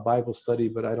a Bible study,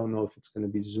 but I don't know if it's going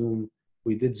to be Zoom.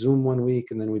 We did Zoom one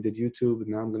week, and then we did YouTube, and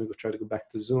now I'm going to try to go back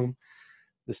to Zoom.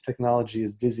 this technology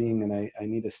is dizzying, and I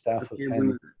need a staff of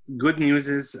 10. Good news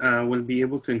is we'll be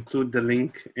able to include the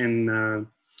link in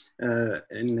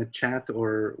the chat,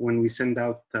 or when we send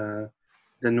out the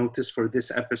notice for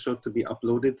this episode to be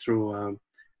uploaded through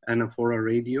Anaphora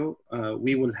Radio.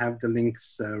 We will have the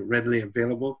links readily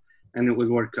available, and it will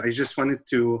work. I just wanted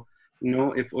to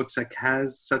know if Otsak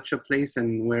has such a place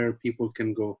and where people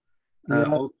can go.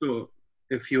 Also,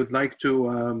 if you'd like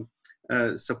to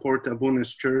support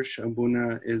Abuna's church,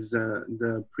 Abuna is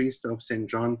the priest of St.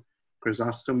 John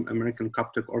Chrysostom American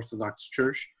Coptic Orthodox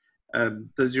Church.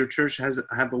 Does your church have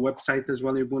a website as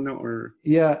well, Abuna? Or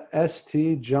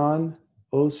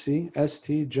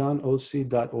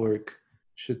stjohnoc.org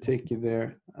should take you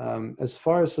there. As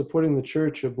far as supporting the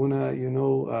church, Abuna,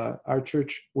 our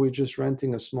church, we're just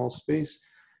renting a small space,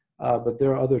 but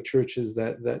there are other churches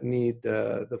that need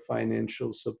the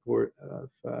financial support.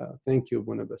 Thank you,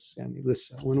 Abuna Bassiani.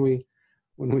 Listen, when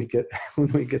we get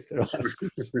there, I'll ask you.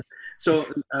 So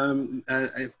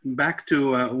back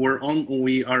to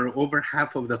we are over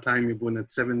half of the time, Abuna, at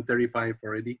 7:35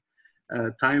 already.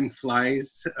 Time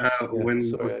flies when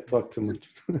sorry, I talk too much.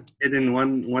 Hitting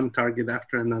one target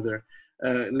after another.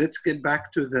 Let's get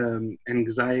back to the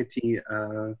anxiety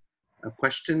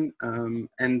question,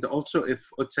 and also if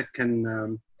Otsak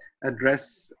can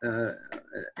address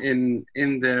in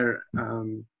their.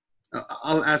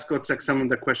 I'll ask Otsak some of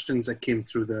the questions that came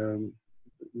through the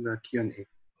Q&A.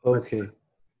 Okay,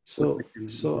 so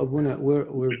Abuna,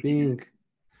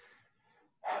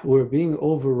 we're being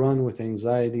overrun with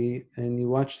anxiety, and you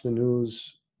watch the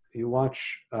news. You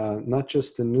watch not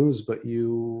just the news, but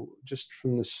you just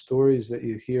from the stories that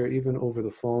you hear, even over the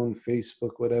phone,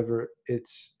 Facebook, whatever.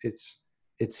 It's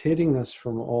hitting us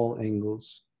from all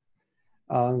angles.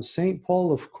 Saint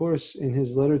Paul, of course, in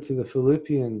his letter to the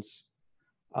Philippians,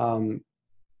 and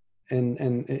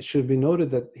it should be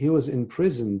noted that he was in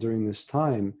prison during this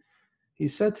time. He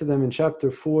said to them in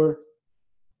chapter 4.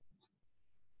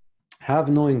 Have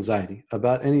no anxiety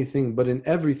about anything, but in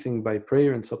everything by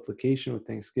prayer and supplication with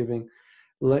thanksgiving,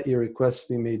 let your requests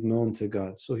be made known to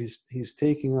God. So he's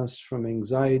taking us from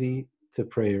anxiety to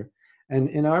prayer. And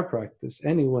in our practice,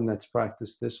 anyone that's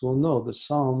practiced this will know the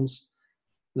Psalms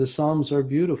are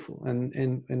beautiful.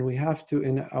 And we have to,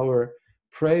 in our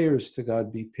prayers to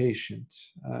God, be patient.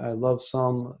 I love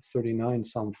Psalm 39,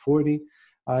 Psalm 40.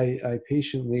 I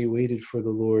patiently waited for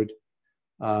the Lord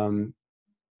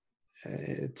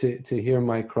to hear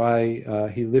my cry.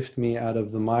 He lifted me out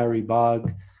of the miry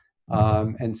bog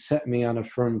and set me on a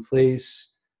firm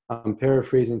place. I'm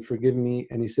paraphrasing, forgive me.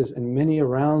 And he says, and many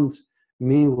around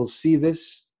me will see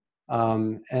this.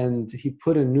 And he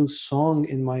put a new song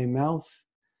in my mouth.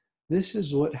 This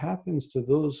is what happens to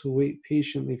those who wait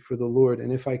patiently for the Lord.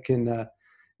 And if I can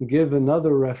give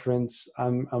another reference,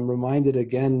 I'm reminded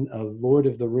again of Lord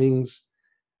of the Rings,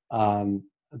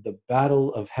 the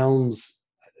Battle of Helm's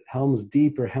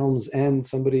Deep or Helm's End.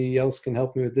 Somebody else can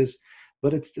help me with this.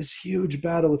 But it's this huge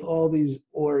battle with all these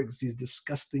orcs, these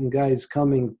disgusting guys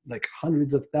coming, like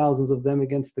hundreds of thousands of them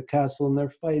against the castle, and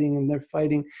they're fighting,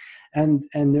 and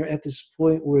they're at this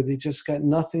point where they just got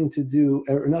nothing to do,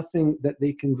 or nothing that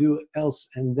they can do else.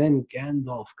 And then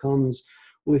Gandalf comes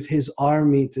with his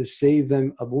army to save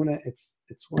them. Abuna, it's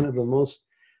one of the most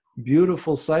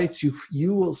beautiful sights.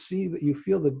 You will see that you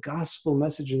feel the gospel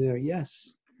message in there.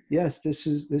 Yes, this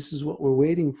is what we're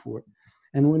waiting for.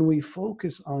 And when we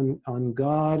focus on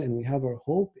God and we have our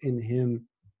hope in Him,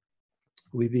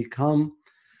 we become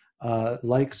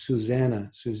like Susanna.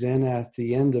 Susanna, at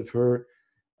the end of her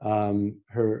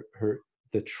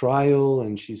the trial,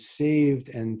 and she's saved,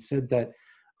 and said that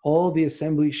all the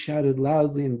assembly shouted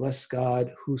loudly and blessed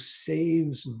God, who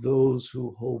saves those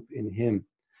who hope in Him.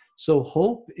 So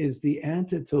hope is the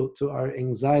antidote to our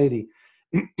anxiety,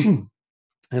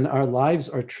 and our lives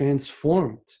are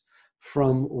transformed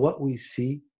from what we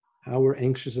see, how we're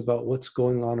anxious about what's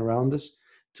going on around us,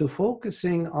 to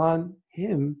focusing on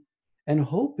Him and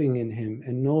hoping in Him,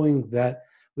 and knowing that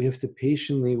we have to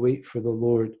patiently wait for the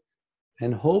Lord.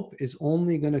 And hope is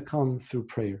only going to come through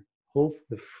prayer. Hope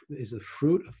is the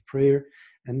fruit of prayer,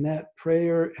 and that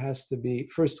prayer has to be,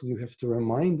 first we have to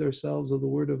remind ourselves of the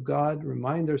Word of God,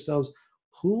 remind ourselves,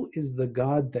 who is the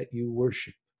God that you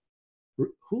worship?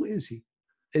 Who is He?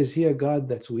 Is He a God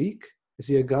that's weak? Is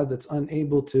He a God that's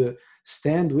unable to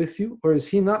stand with you? Or is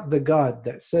He not the God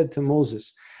that said to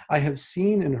Moses, I have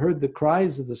seen and heard the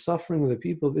cries of the suffering of the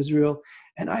people of Israel,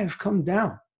 and I have come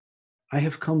down. I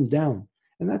have come down.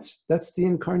 And that's the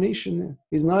incarnation there.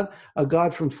 He's not a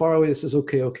God from far away that says,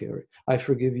 okay, all right, I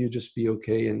forgive you, just be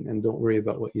okay, and don't worry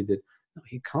about what you did. No,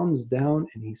 he comes down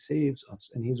and he saves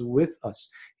us, and he's with us.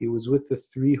 He was with the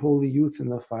three holy youth in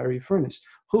the fiery furnace,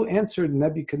 who answered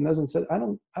Nebuchadnezzar and said,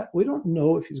 we don't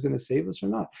know if he's going to save us or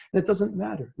not. And it doesn't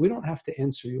matter. We don't have to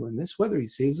answer you in this. Whether he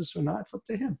saves us or not, it's up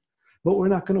to him. But we're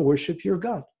not going to worship your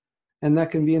God. And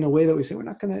that can be in a way that we say, we're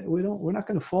not going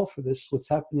to fall for this, what's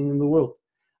happening in the world.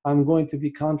 I'm going to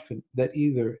be confident that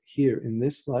either here in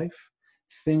this life,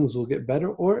 things will get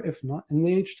better, or if not, in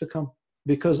the age to come,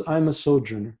 because I'm a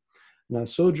sojourner. Now,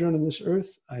 sojourn on this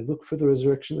earth, I look for the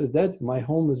resurrection of the dead. My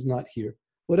home is not here.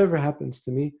 Whatever happens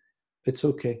to me, it's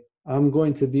okay. I'm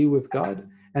going to be with God.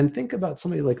 And think about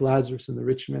somebody like Lazarus and the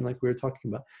rich man, like we were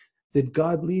talking about. Did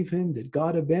God leave him? Did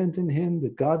God abandon him?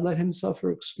 Did God let him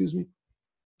suffer?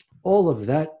 All of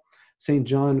that, St.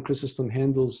 John Chrysostom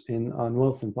handles on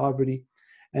Wealth and Poverty.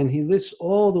 And he lists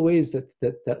all the ways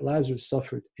that Lazarus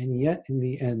suffered. And yet, in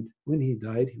the end, when he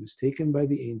died, he was taken by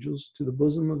the angels to the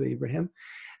bosom of Abraham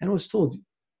and was told,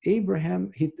 Abraham,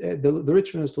 the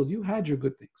rich man was told, you had your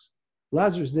good things.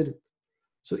 Lazarus didn't.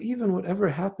 So even whatever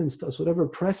happens to us, whatever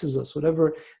presses us,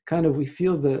 whatever kind of we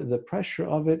feel the pressure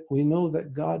of it, we know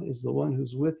that God is the one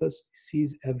who's with us,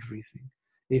 sees everything.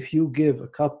 If you give a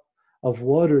cup of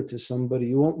water to somebody,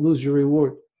 you won't lose your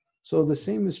reward. So the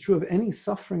same is true of any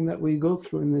suffering that we go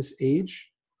through in this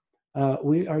age.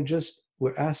 We're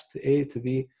asked to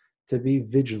be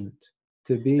vigilant,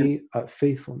 to be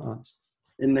faithful and honest.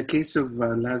 In the case of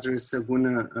Lazarus,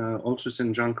 Abuna, also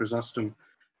St. John Chrysostom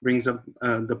brings up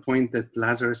the point that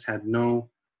Lazarus had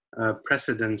no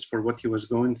precedence for what he was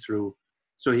going through.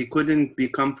 So he couldn't be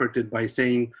comforted by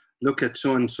saying, look at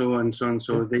so-and-so and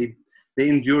so-and-so. Yeah. They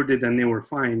endured it and they were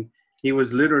fine. He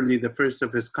was literally the first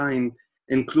of his kind,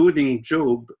 including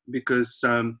Job, because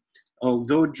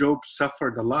although Job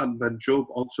suffered a lot, but Job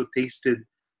also tasted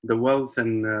the wealth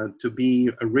and to be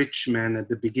a rich man at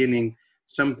the beginning,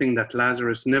 something that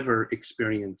Lazarus never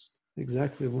experienced.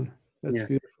 Exactly, Abuna. That's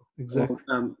beautiful. Exactly.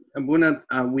 Well, Abuna,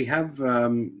 we have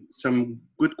some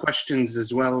good questions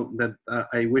as well that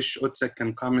I wish Otsek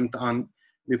can comment on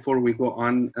before we go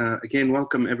on. Again,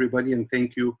 welcome everybody and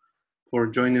thank you for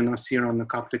joining us here on the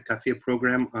Coptic Cafe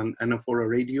program on Anaphora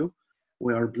Radio.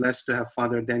 We are blessed to have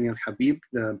Father Daniel Habib,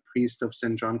 the priest of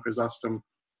St. John Chrysostom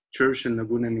Church in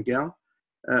Laguna Niguel.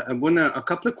 Abuna, a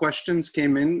couple of questions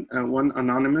came in, one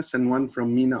anonymous and one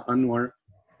from Mina Anwar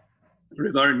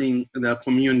regarding the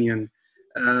communion.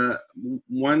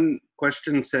 One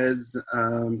question says,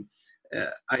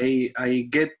 I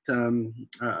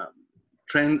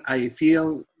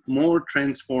feel more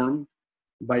transformed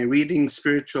by reading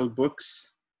spiritual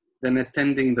books than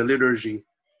attending the liturgy,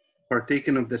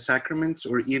 partaking of the sacraments,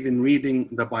 or even reading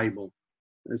the Bible.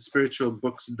 The spiritual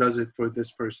books does it for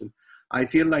this person. I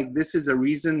feel like this is a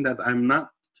reason that I'm not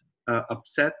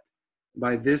upset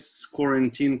by this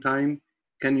quarantine time.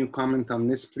 Can you comment on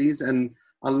this, please? And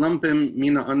I'll lump in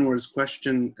Mina Anwar's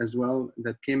question as well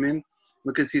that came in,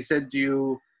 because he said, do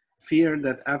you fear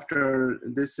that after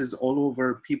this is all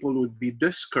over, people would be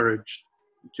discouraged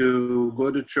to go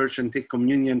to church and take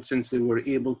communion since they were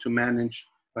able to manage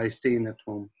by staying at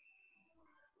home?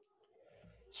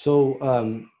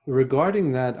 So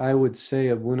regarding that, I would say,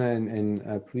 Abuna,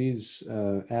 and please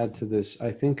add to this, I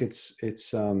think it's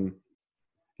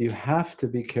you have to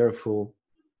be careful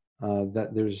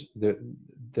that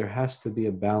there has to be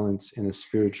a balance in a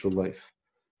spiritual life.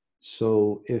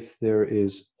 So if there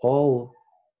is all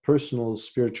personal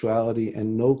spirituality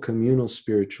and no communal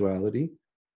spirituality,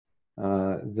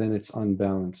 then it's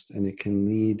unbalanced, and it can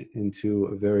lead into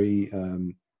a very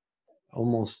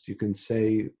almost, you can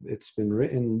say, it's been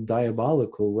written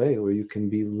diabolical way, where you can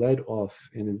be led off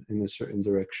in a certain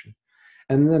direction.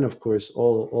 And then, of course,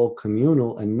 all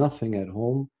communal and nothing at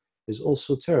home is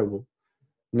also terrible.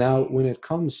 Now, when it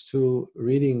comes to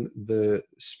reading the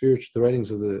writings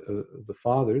of the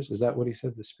fathers, is that what he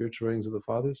said? The spiritual writings of the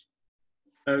fathers?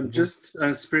 Just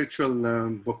spiritual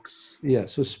books. Yeah,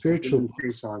 so spiritual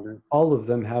books, all of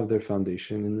them have their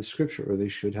foundation in the scripture, or they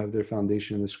should have their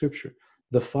foundation in the scripture.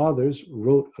 The fathers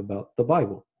wrote about the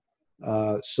Bible.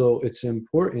 So it's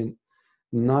important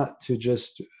not to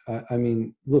just,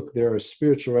 look, there are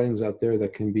spiritual writings out there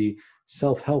that can be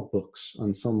self-help books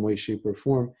on some way, shape, or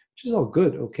form, which is all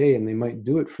good, okay, and they might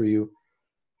do it for you.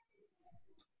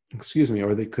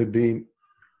 Or they could be,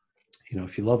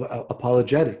 if you love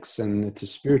apologetics, and it's a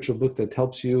spiritual book that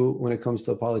helps you when it comes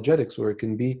to apologetics, or it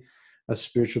can be a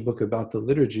spiritual book about the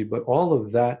liturgy. But all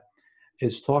of that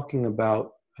is talking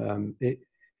about, it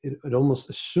almost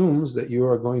assumes that you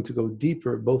are going to go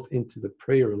deeper, both into the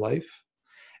prayer life,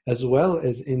 as well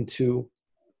as into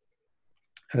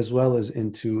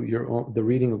the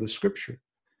reading of the scripture.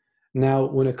 Now,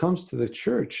 when it comes to the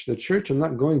church I'm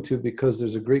not going to because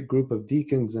there's a great group of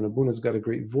deacons and Abuna's got a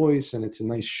great voice and it's a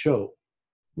nice show.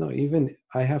 No, even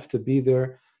I have to be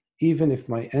there. Even if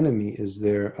my enemy is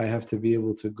there, I have to be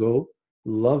able to go,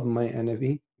 love my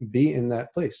enemy, be in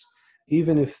that place.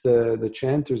 Even if the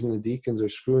chanters and the deacons are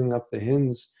screwing up the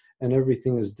hymns and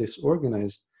everything is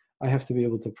disorganized, I have to be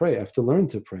able to pray. I have to learn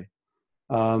to pray.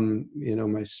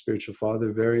 My spiritual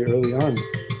father very early on,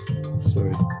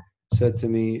 said to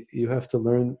me, you have to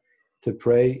learn to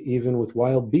pray even with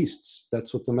wild beasts.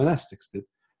 That's what the monastics did.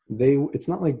 It's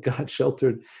not like God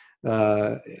sheltered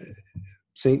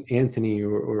Saint Anthony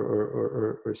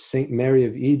or Saint Mary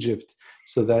of Egypt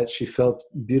so that she felt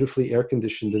beautifully air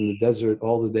conditioned in the desert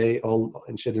all the day,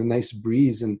 and she had a nice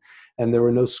breeze and there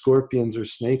were no scorpions or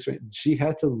snakes. Right? She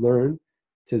had to learn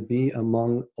to be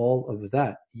among all of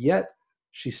that. Yet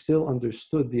she still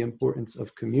understood the importance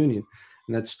of communion.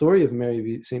 And that story of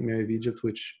Saint Mary of Egypt,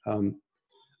 which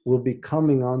we'll be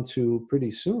coming on to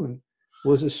pretty soon,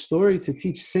 was a story to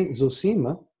teach Saint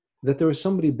Zosima that there was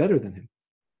somebody better than him.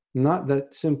 Not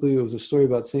that simply it was a story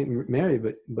about Saint Mary,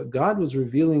 but God was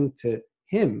revealing to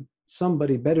him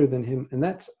somebody better than him. And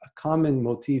that's a common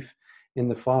motif in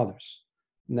the fathers.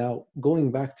 Now,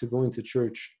 going back to going to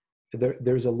church,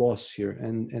 there's a loss here.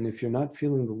 And if you're not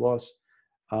feeling the loss,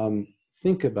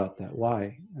 think about that.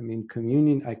 Why? I mean,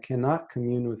 communion, I cannot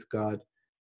commune with God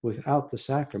without the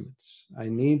sacraments. I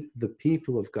need the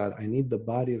people of God. I need the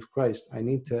body of Christ. I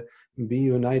need to be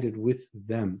united with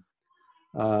them.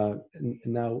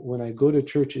 Now, when I go to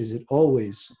church, is it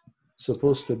always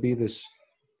supposed to be this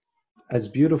as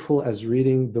beautiful as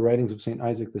reading the writings of St.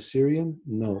 Isaac the Syrian?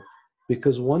 No,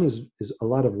 because one is a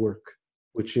lot of work,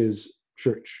 which is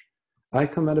church. I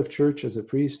come out of church as a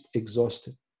priest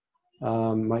exhausted.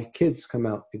 My kids come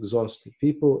out exhausted.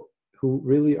 People who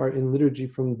really are in liturgy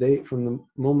from the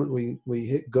moment we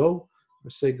hit go or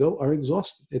say go are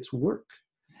exhausted. It's work.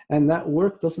 And that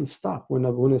work doesn't stop when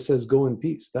Abuna says go in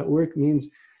peace. That work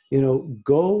means,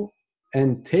 go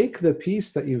and take the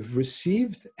peace that you've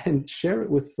received and share it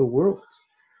with the world.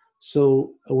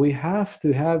 So we have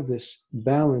to have this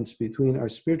balance between our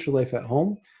spiritual life at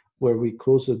home, where we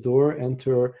close the door,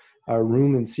 enter our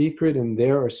room in secret, and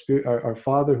there our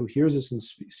Father who hears us in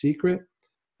secret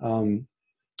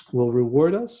will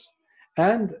reward us,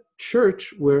 and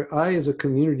church, where I as a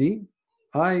community,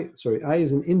 I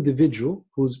as an individual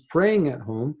who's praying at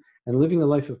home and living a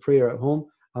life of prayer at home,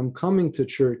 I'm coming to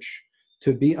church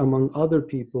to be among other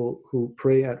people who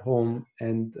pray at home,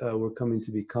 and we're coming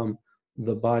to become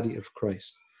the body of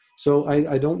Christ. So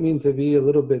I don't mean to be a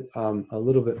little bit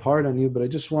hard on you, but I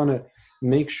just want to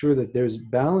make sure that there's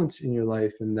balance in your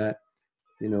life, and that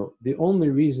the only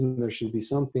reason there should be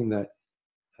something that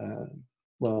I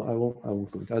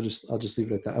won't go into. I'll just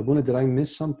leave it at that. Abuna, did I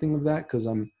miss something of that? Because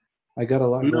I got a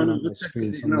lot going on my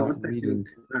screen, so I'm not reading.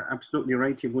 Absolutely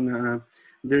right, Ibuna.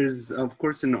 There's, of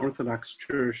course, in the Orthodox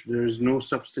Church, there's no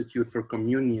substitute for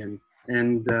communion.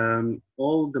 And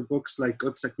all the books like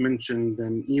Otsak mentioned,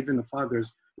 and even the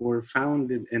fathers, were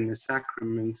founded in the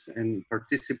sacraments and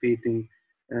participating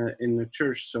in the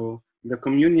church. So the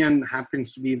communion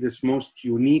happens to be this most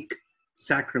unique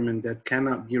sacrament that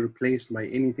cannot be replaced by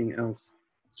anything else.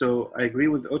 So I agree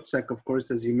with Otsak, of course,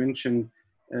 as you mentioned.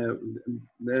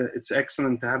 It's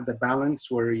excellent to have the balance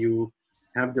where you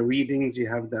have the readings, you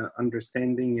have the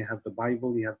understanding, you have the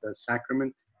Bible, you have the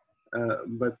sacrament.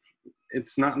 But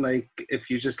it's not like if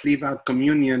you just leave out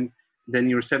communion, then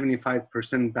you're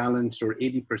 75% balanced or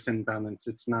 80% balanced.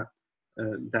 It's not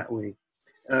that way.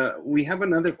 We have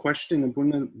another question,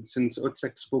 Abuna, since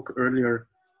Otsak spoke earlier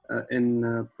in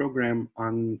the program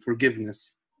on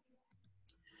forgiveness.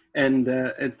 And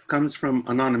it comes from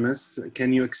Anonymous.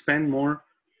 Can you expand more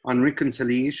on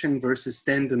reconciliation versus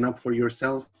standing up for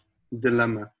yourself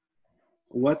dilemma?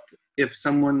 What if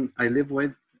someone I live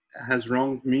with has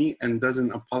wronged me and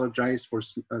doesn't apologize for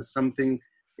something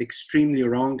extremely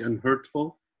wrong and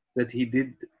hurtful that he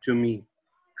did to me?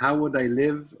 How would I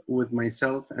live with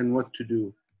myself and what to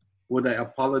do? Would I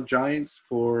apologize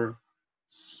for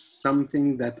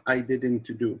something that I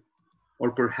didn't do?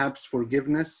 Or perhaps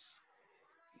forgiveness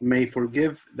may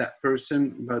forgive that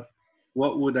person, but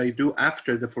what would I do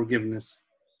after the forgiveness?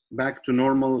 Back to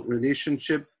normal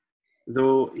relationship,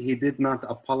 though he did not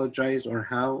apologize, or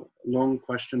how? Long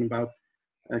question, about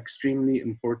extremely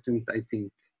important, I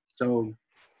think. So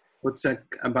what's that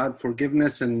about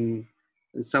forgiveness and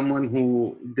someone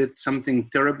who did something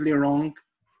terribly wrong,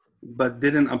 but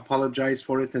didn't apologize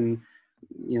for it, and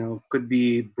could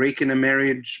be breaking a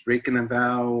marriage, breaking a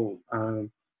vow,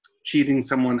 cheating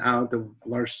someone out of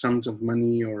large sums of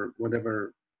money, or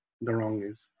whatever the wrong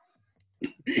is.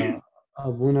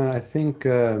 Abuna, I think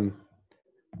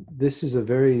this is a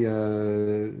very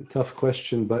tough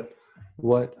question, but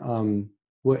what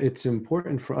it's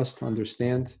important for us to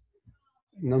understand,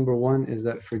 number one, is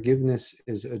that forgiveness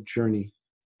is a journey.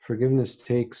 Forgiveness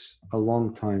takes a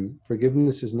long time.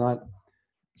 Forgiveness is not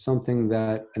something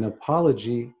that an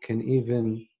apology can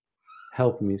even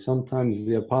help me. Sometimes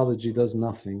the apology does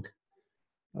nothing.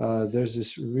 There's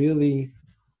this really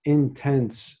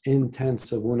intense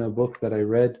Abuna book that I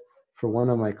read for one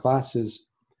of my classes,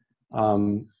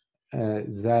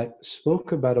 that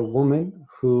spoke about a woman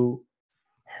who,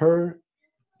 her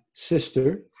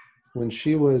sister, when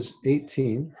she was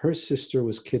 18, her sister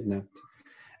was kidnapped.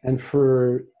 And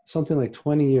for something like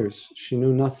 20 years, she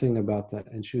knew nothing about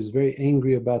that. And she was very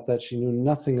angry about that. She knew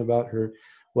nothing about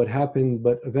what happened,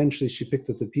 but eventually she picked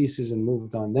up the pieces and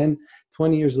moved on. Then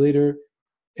 20 years later,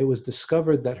 it was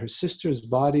discovered that her sister's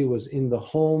body was in the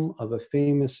home of a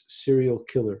famous serial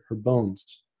killer. Her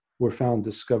bones were found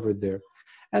discovered there.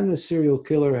 And the serial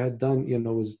killer had done,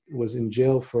 was in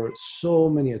jail for so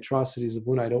many atrocities of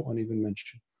one I don't want to even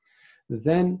mention.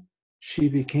 Then she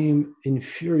became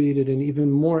infuriated and even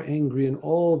more angry, and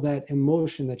all that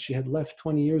emotion that she had left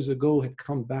 20 years ago had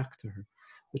come back to her.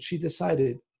 But she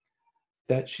decided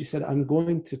that, she said, I'm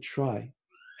going to try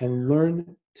and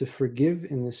learn to forgive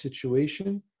in this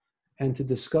situation and to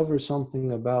discover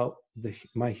something about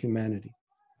my humanity.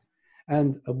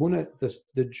 And Abuna,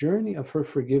 the journey of her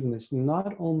forgiveness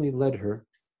not only led her,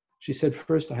 she said,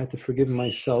 first I had to forgive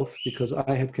myself because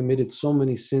I had committed so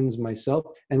many sins myself.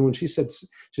 And when she said,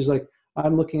 she's like,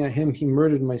 I'm looking at him, he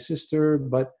murdered my sister,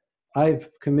 but I've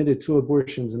committed 2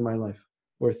 abortions in my life.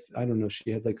 Or I don't know,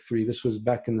 she had like 3. This was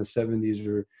back in the 70s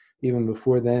or even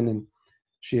before then. And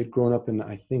she had grown up in,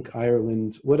 I think,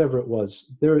 Ireland, whatever it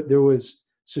was. There was,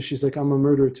 so she's like, I'm a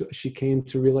murderer too. She came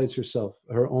to realize herself,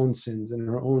 her own sins and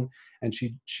her own, and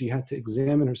she had to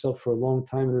examine herself for a long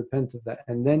time and repent of that.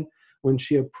 And then when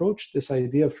she approached this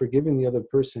idea of forgiving the other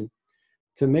person,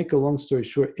 to make a long story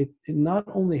short, it not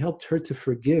only helped her to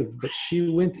forgive, but she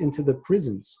went into the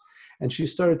prisons and she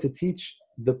started to teach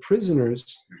the prisoners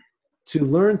to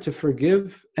learn to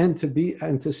forgive and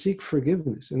to seek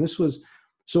forgiveness. And this was,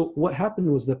 so what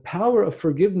happened was the power of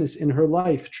forgiveness in her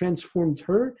life transformed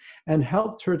her and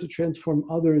helped her to transform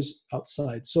others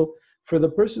outside. So for the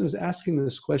person who's asking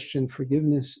this question,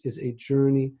 forgiveness is a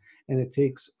journey, and it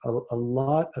takes a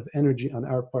lot of energy on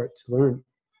our part to learn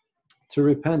to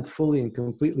repent fully and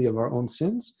completely of our own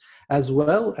sins, as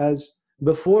well as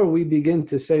before we begin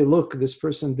to say, look, this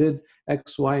person did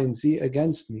X, Y, and Z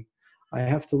against me. I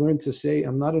have to learn to say,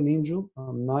 I'm not an angel.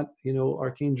 I'm not,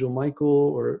 Archangel Michael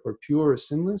or pure or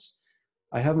sinless.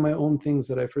 I have my own things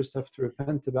that I first have to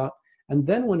repent about. And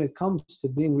then when it comes to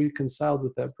being reconciled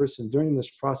with that person during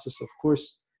this process, of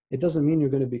course, it doesn't mean you're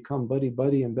going to become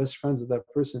buddy and best friends with that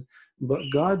person, but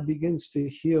God begins to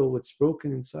heal what's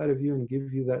broken inside of you and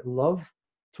give you that love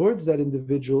towards that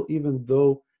individual, even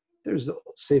though there's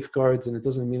safeguards, and it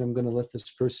doesn't mean I'm going to let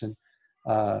this person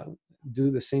do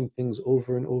the same things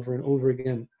over and over and over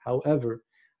again. However,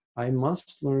 I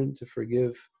must learn to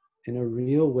forgive in a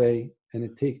real way, and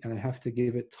I have to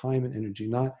give it time and energy,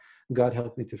 not God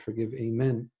help me to forgive,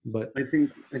 amen. But I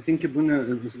think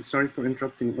Ibuna, sorry for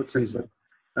interrupting, but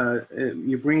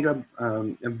you bring up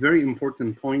a very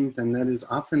important point, and that is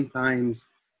oftentimes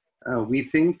we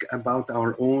think about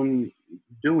our own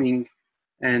doing,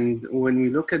 and when we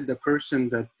look at the person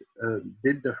that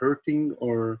did the hurting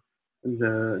or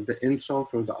the insult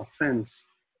or the offense,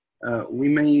 we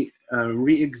may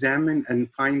re-examine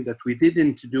and find that we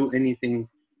didn't do anything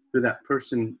to that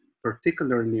person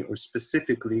particularly or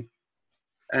specifically.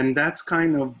 And that's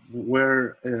kind of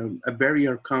where a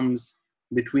barrier comes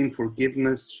between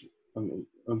forgiveness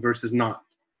versus not.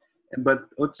 But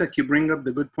Otsak, you bring up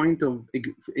the good point of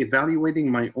evaluating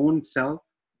my own self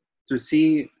to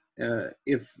see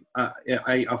if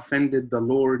I offended the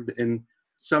Lord in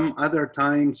some other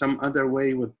time, some other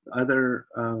way with other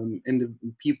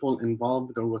people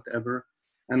involved or whatever,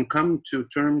 and come to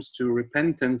terms to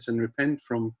repentance and repent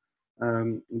from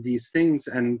these things.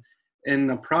 And in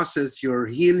the process, you're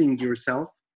healing yourself,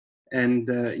 and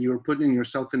you're putting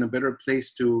yourself in a better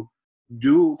place to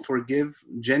forgive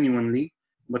genuinely.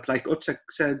 But like Otsak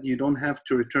said, you don't have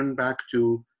to return back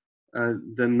to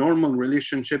the normal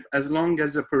relationship as long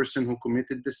as a person who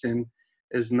committed the sin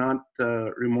is not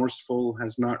remorseful,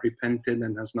 has not repented,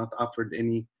 and has not offered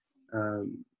any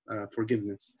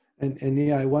forgiveness. And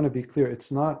yeah, I want to be clear.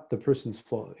 It's not the person's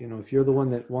fault. If you're the one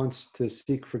that wants to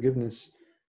seek forgiveness,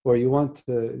 or you're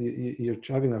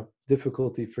having a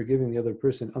difficulty forgiving the other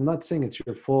person, I'm not saying it's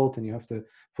your fault and you have to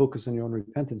focus on your own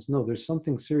repentance. No, there's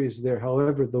something serious there.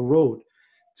 However, the road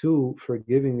to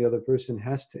forgiving the other person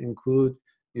has to include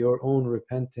your own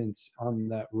repentance on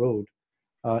that road.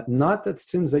 Not that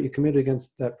sins that you committed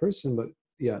against that person, but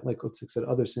yeah, like Otzik said,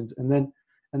 other sins. And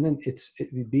then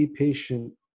be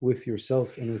patient with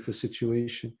yourself and with the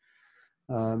situation.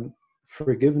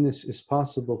 Forgiveness is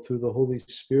possible through the Holy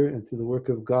Spirit and through the work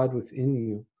of God within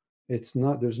you.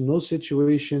 There's no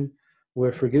situation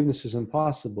where forgiveness is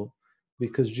impossible,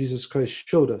 because Jesus Christ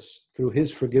showed us through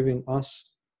his forgiving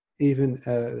us, even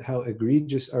how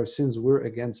egregious our sins were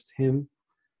against him,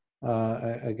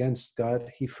 against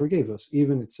God. He forgave us.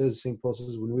 Even it says, St. Paul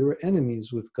says, when we were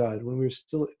enemies with God, when we were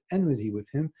still at enmity with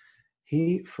him,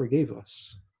 he forgave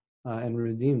us and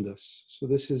redeemed us. So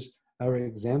this is our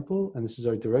example, and this is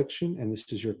our direction, and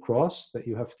this is your cross that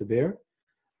you have to bear.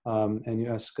 And you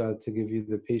ask God to give you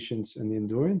the patience and the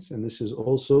endurance. And this is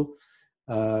also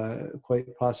quite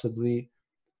possibly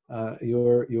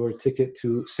your ticket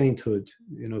to sainthood,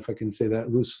 if I can say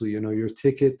that loosely, your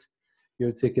ticket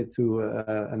to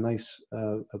a nice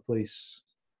place.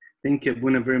 Thank you,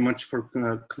 Abuna, very much for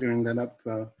clearing that up.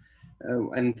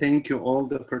 And thank you all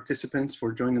the participants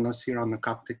for joining us here on the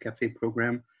Coptic Cafe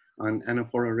program on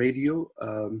Anaphora Radio.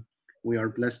 We are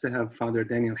blessed to have Father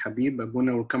Daniel Habib.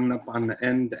 Abuna, we're coming up on the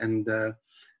end, and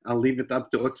I'll leave it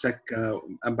up to Otzik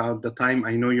about the time.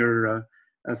 I know you're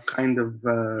kind of...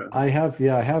 I have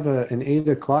an 8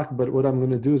 o'clock, but what I'm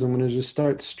going to do is I'm going to just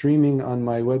start streaming on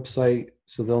my website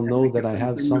so they'll know that I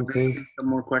have something. Some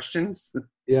more questions?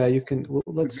 Yeah, you can. Well,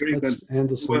 let's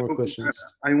handle some more questions.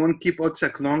 I won't keep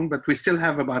Otzik long, but we still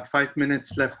have about 5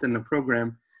 minutes left in the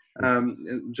program.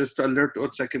 Just to alert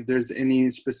Otzik if there's any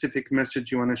specific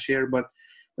message you want to share, but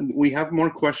we have more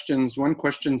questions. One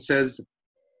question says,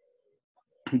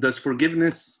 does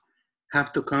forgiveness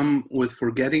have to come with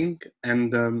forgetting?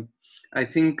 And I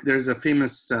think there's a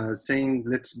famous saying,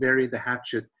 let's bury the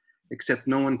hatchet, except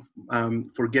no one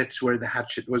forgets where the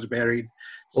hatchet was buried.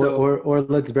 So, or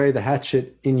let's bury the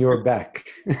hatchet in your back.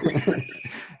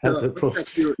 As opposed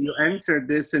to... You answered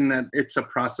this in that it's a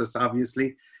process,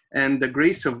 obviously, and the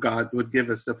grace of God would give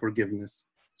us the forgiveness.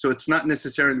 So it's not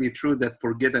necessarily true that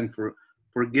forgive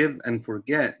and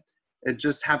forget. It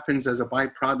just happens as a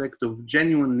byproduct of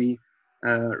genuinely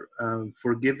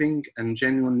forgiving and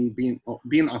genuinely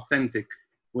being authentic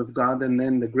with God, and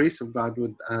then the grace of God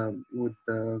would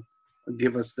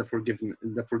give us the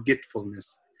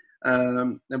forgetfulness.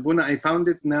 Abuna, I found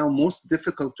it now most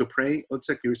difficult to pray.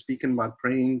 Otzik, you're speaking about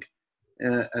praying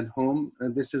at home.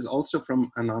 This is also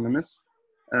from Anonymous.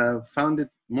 Found it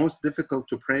most difficult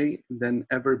to pray than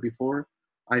ever before.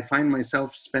 I find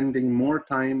myself spending more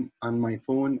time on my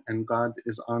phone, and God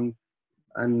is on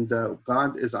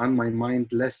my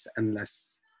mind less and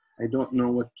less. I don't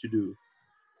know what to do.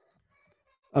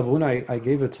 Abuna, I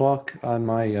gave a talk on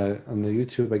on the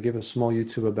YouTube. I gave a small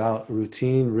YouTube about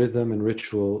routine, rhythm, and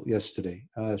ritual yesterday.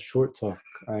 A short talk.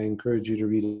 I encourage you to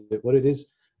read it. What it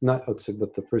is, not Otzik,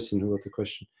 but the person who wrote the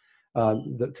question,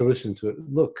 to listen to it.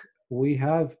 Look, we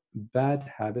have bad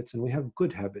habits and we have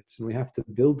good habits, and we have to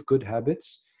build good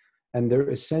habits, and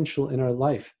they're essential in our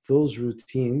life. Those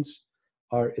routines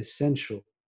are essential.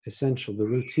 The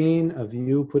routine of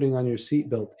you putting on your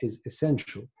seatbelt is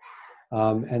essential.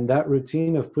 And that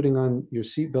routine of putting on your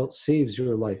seatbelt saves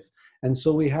your life. And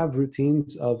so we have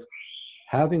routines of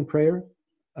having prayer.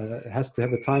 It has to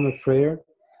have a time of prayer.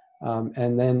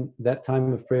 And then that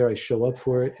time of prayer, I show up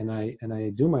for it, and I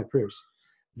do my prayers.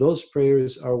 Those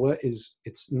prayers are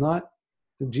it's not,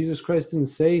 Jesus Christ didn't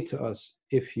say to us,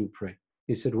 if you pray.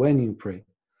 He said, when you pray.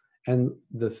 And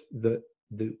the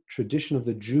tradition of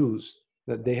the Jews,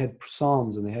 that they had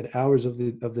psalms and they had hours of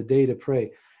the day to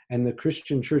pray. And the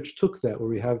Christian church took that, where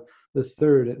we have the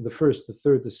first, the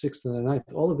third, the sixth, and the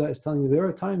ninth. All of that is telling you there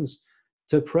are times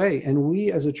to pray. And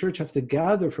we as a church have to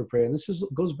gather for prayer. And this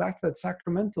goes back to that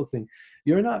sacramental thing.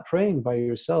 You're not praying by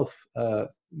yourself,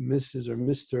 Mrs. or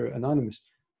Mr. Anonymous.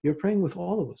 You're praying with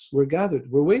all of us. We're gathered.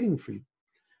 We're waiting for you.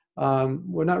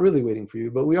 We're not really waiting for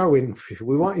you, but we are waiting for you.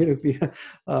 We want you to be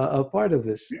a part of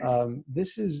this.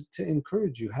 This is to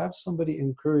encourage you. Have somebody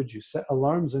encourage you. Set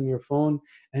alarms on your phone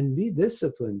and be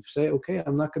disciplined. Say, okay,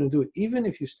 I'm not going to do it. Even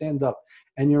if you stand up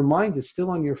and your mind is still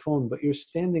on your phone, but you're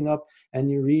standing up and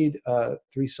you read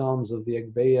 3 Psalms of the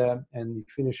Agbeya and you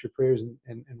finish your prayers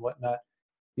and whatnot,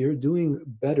 you're doing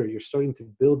better. You're starting to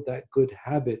build that good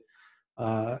habit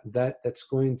that's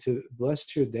going to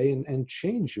bless your day and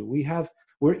change you.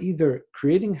 We're either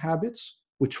creating habits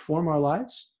which form our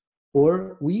lives,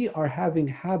 or we are having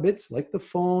habits like the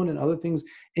phone and other things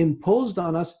imposed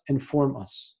on us and form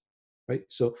us, right?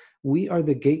 So we are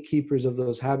the gatekeepers of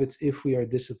those habits if we are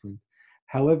disciplined.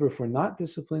 However, if we're not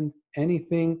disciplined,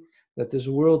 anything that this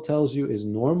world tells you is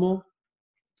normal,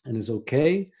 and is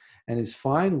okay and is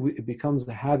fine, it becomes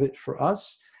a habit for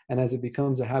us. And as it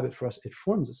becomes a habit for us, it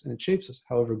forms us and it shapes us.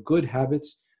 However, good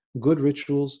habits, good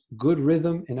rituals, good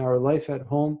rhythm in our life at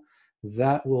home,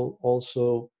 that will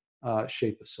also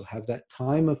shape us. So have that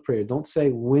time of prayer. Don't say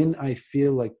when I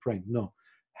feel like praying. No,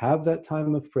 have that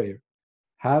time of prayer.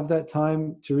 Have that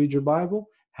time to read your Bible.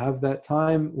 Have that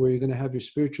time where you're going to have your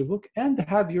spiritual book, and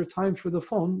have your time for the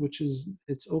phone, which is,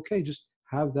 it's okay. Just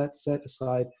have that set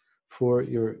aside for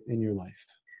in your life.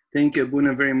 Thank you,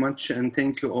 Abuna, very much. And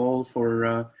thank you all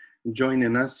for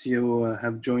joining us. You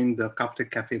have joined the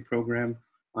Coptic Cafe program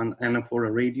on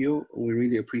Anaphora Radio. We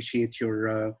really appreciate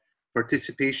your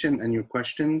participation and your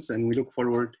questions. And we look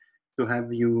forward to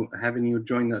having you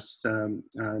join us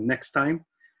next time.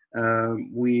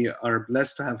 We are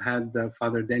blessed to have had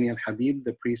Father Daniel Habib,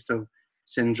 the priest of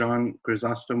St. John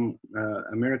Chrysostom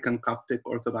American Coptic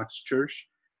Orthodox Church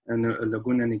in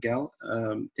Laguna Niguel.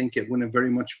 Thank you, Abuna, very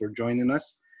much for joining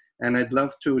us. And I'd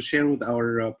love to share with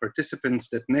our participants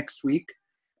that next week,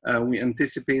 we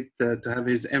anticipate to have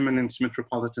His Eminence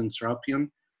Metropolitan Serapion.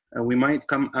 We might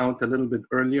come out a little bit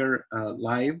earlier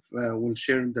live. We'll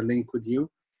share the link with you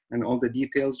and all the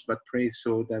details, but pray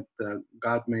so that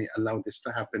God may allow this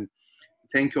to happen.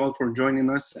 Thank you all for joining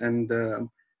us, and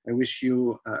I wish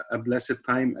you a blessed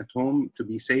time at home, to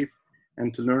be safe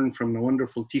and to learn from the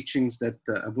wonderful teachings that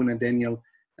Abuna Daniel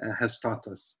has taught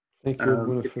us. Thank you,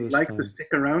 Abuna, if for you'd this like time. to stick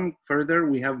around further,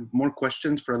 we have more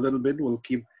questions for a little bit. We'll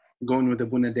keep going with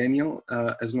Abuna Daniel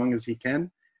as long as he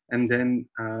can, and then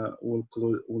we'll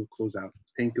close out.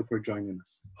 Thank you for joining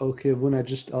us. Okay, Abuna,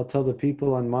 I'll tell the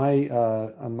people on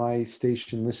my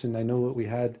station. Listen, I know what we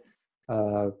had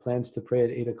plans to pray at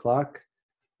 8 o'clock.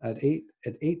 At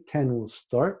 8:10 we'll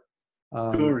start.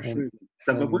 Sure.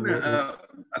 Abuna,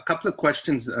 a couple of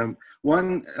questions.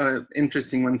 One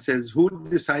interesting one says, who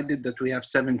decided that we have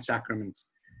 7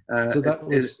 sacraments? So that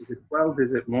was, is it 12?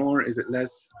 Is it more? Is it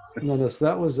less? No. So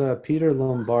that was Peter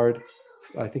Lombard.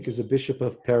 I think he was a bishop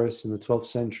of Paris in the 12th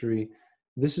century.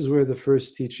 This is where the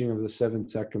first teaching of the 7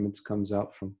 sacraments comes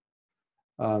out from,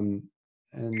 and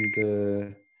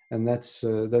that's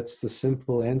the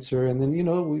simple answer. And then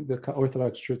the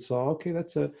Orthodox Church saw, okay,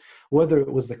 whether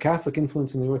it was the Catholic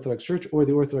influence in the Orthodox Church or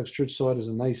the Orthodox Church saw it as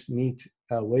a nice, neat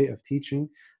way of teaching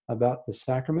about the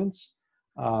sacraments.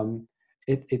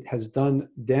 It has done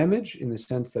damage in the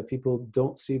sense that people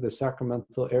don't see the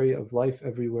sacramental area of life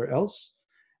everywhere else.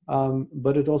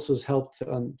 But it also has helped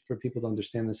for people to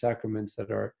understand the sacraments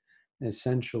that are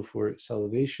essential for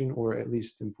salvation, or at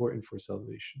least important for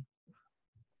salvation.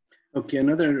 Okay,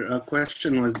 another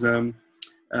question was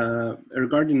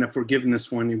regarding the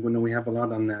forgiveness one. We have a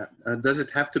lot on that. Does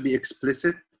it have to be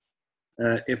explicit?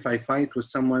 If I fight with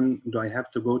someone, do I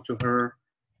have to go to her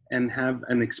and have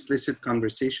an explicit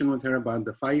conversation with her about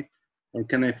the fight? Or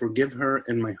can I forgive her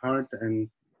in my heart and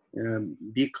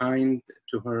be kind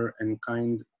to her and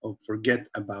kind of forget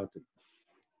about it?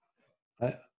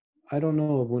 I don't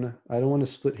know, Abuna. I don't want to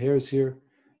split hairs here.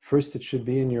 First, it should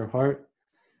be in your heart.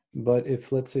 But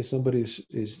if, let's say, somebody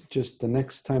is just the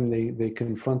next time they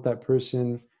confront that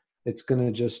person, it's going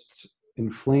to just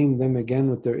inflame them again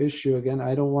with their issue again.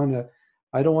 I don't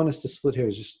want us to split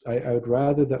hairs. I would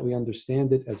rather that we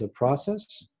understand it as a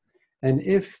process. And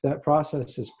if that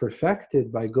process is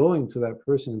perfected by going to that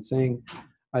person and saying,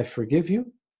 I forgive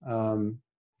you,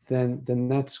 then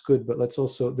that's good. But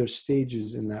there's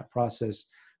stages in that process.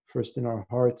 First in our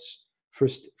hearts,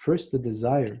 first the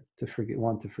desire to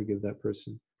want to forgive that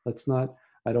person. I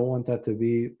don't want that to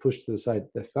be pushed to the side.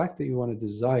 The fact that you want to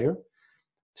desire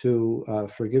to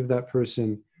forgive that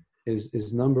person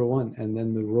is number one, and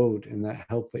then the road and that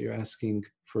help that you're asking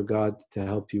for God to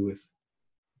help you with.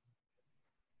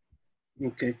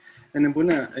 Okay. And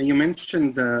Abuna, you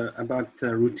mentioned about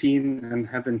routine and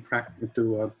having practice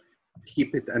to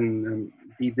keep it and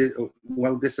be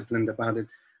well-disciplined about it.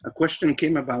 A question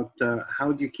came about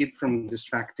how do you keep from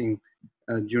distracting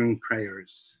during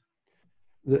prayers?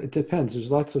 It depends. There's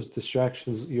lots of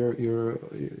distractions. Your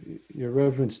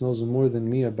reverence knows more than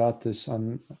me about this.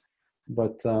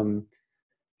 But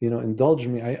indulge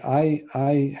me.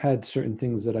 I had certain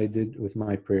things that I did with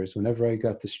my prayers. Whenever I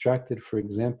got distracted, for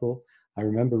example, I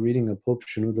remember reading a Pope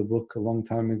Shenouda book a long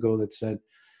time ago that said,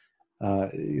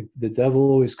 the devil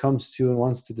always comes to you and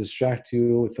wants to distract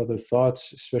you with other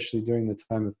thoughts, especially during the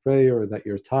time of prayer, or that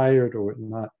you're tired or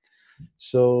not.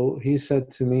 So he said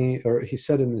to me, or he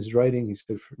said in his writing, he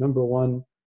said, number one,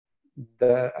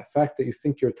 the fact that you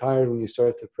think you're tired when you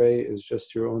start to pray is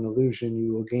just your own illusion.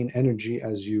 You will gain energy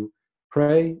as you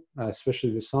pray,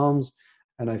 especially the Psalms.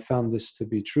 And I found this to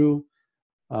be true,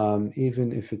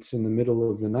 even if it's in the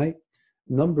middle of the night.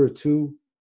 Number two,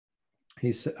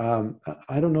 He's,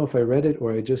 I don't know if I read it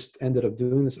or I just ended up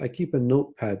doing this. I keep a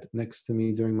notepad next to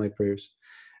me during my prayers.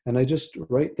 And I just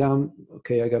write down,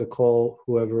 okay, I got to call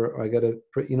whoever, or I got to,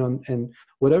 and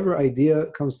whatever idea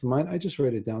comes to mind, I just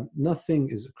write it down. Nothing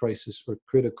is a crisis or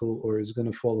critical or is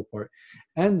going to fall apart.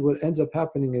 And what ends up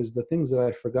happening is the things that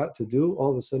I forgot to do all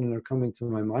of a sudden are coming to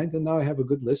my mind. And now I have a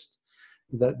good list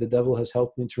that the devil has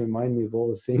helped me to remind me of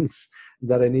all the things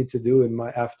that I need to do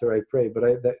after I pray.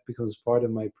 But that becomes part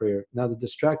of my prayer. Now the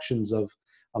distractions of,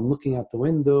 I'm looking out the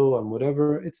window, I'm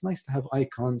whatever, it's nice to have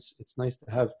icons. It's nice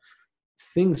to have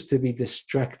things to be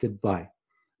distracted by,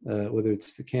 whether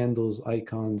it's the candles,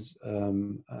 icons,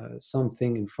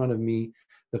 something in front of me,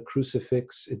 the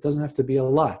crucifix. It doesn't have to be a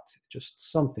lot,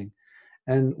 just something.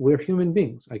 And we're human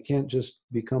beings. I can't just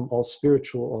become all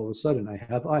spiritual all of a sudden. I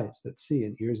have eyes that see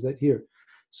and ears that hear.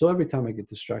 So every time I get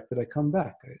distracted, I come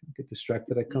back. I get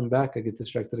distracted, I come back. I get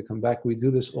distracted, I come back. We do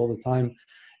this all the time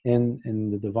in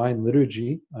the divine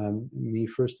liturgy. Me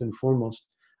first and foremost,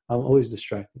 I'm always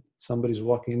distracted. Somebody's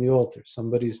walking in the altar.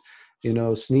 Somebody's,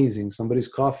 sneezing. Somebody's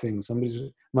coughing.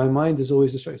 My mind is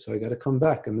always distracted. So I got to come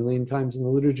back a million times in the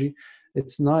liturgy.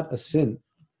 It's not a sin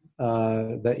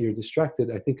that you're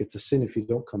distracted. I think it's a sin if you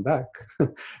don't come back.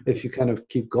 If you kind of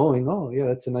keep going, oh yeah,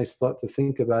 that's a nice thought to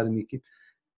think about, and you keep.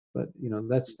 But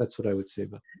that's what I would say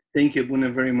about it. Thank you, Abuna,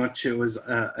 very much. It was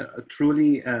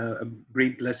truly a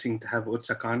great blessing to have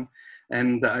Otsak on.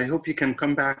 And I hope you can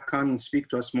come back on and speak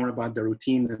to us more about the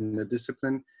routine and the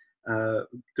discipline to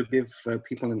give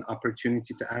people an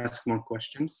opportunity to ask more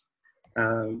questions.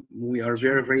 We are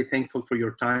very, very thankful for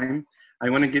your time. I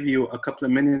want to give you a couple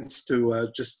of minutes to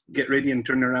just get ready and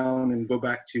turn around and go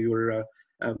back to your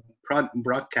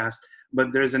broadcast.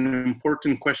 But there's an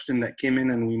important question that came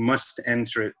in and we must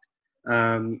answer it.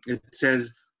 It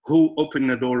says, who opened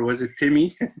the door? Was it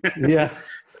Timmy? Yeah,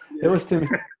 it was Timmy.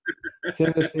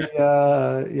 Timothy,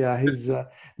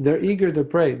 they're eager to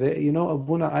pray.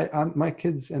 Abuna, my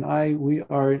kids and we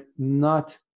are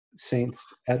not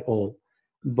saints at all.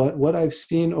 But what I've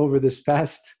seen over this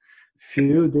past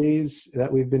few days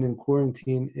that we've been in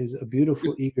quarantine is a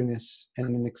beautiful eagerness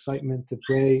and an excitement to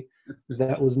pray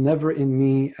that was never in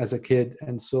me as a kid.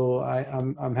 And so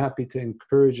I'm happy to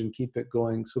encourage and keep it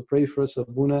going. So pray for us,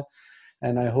 Abuna.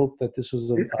 And I hope that this was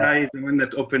this guy is the one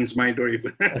that opens my door.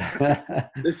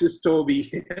 This is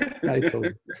Toby. Hi,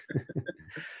 Toby.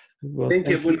 Well, thank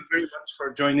you very much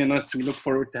for joining us. We look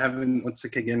forward to having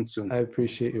Otsak again soon. I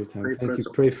appreciate your time. Thank you.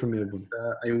 Pray for me, Abuna.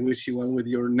 I wish you well with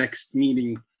your next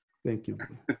meeting. Thank you.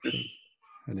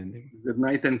 Good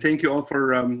night, and thank you all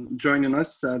for joining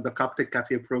us. The Coptic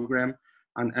Cafe program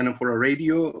on Anaphora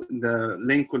Radio. The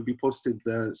link will be posted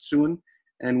soon,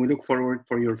 and we look forward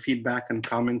for your feedback and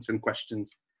comments and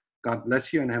questions. God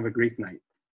bless you, and have a great night.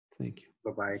 Thank you.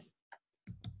 Bye-bye.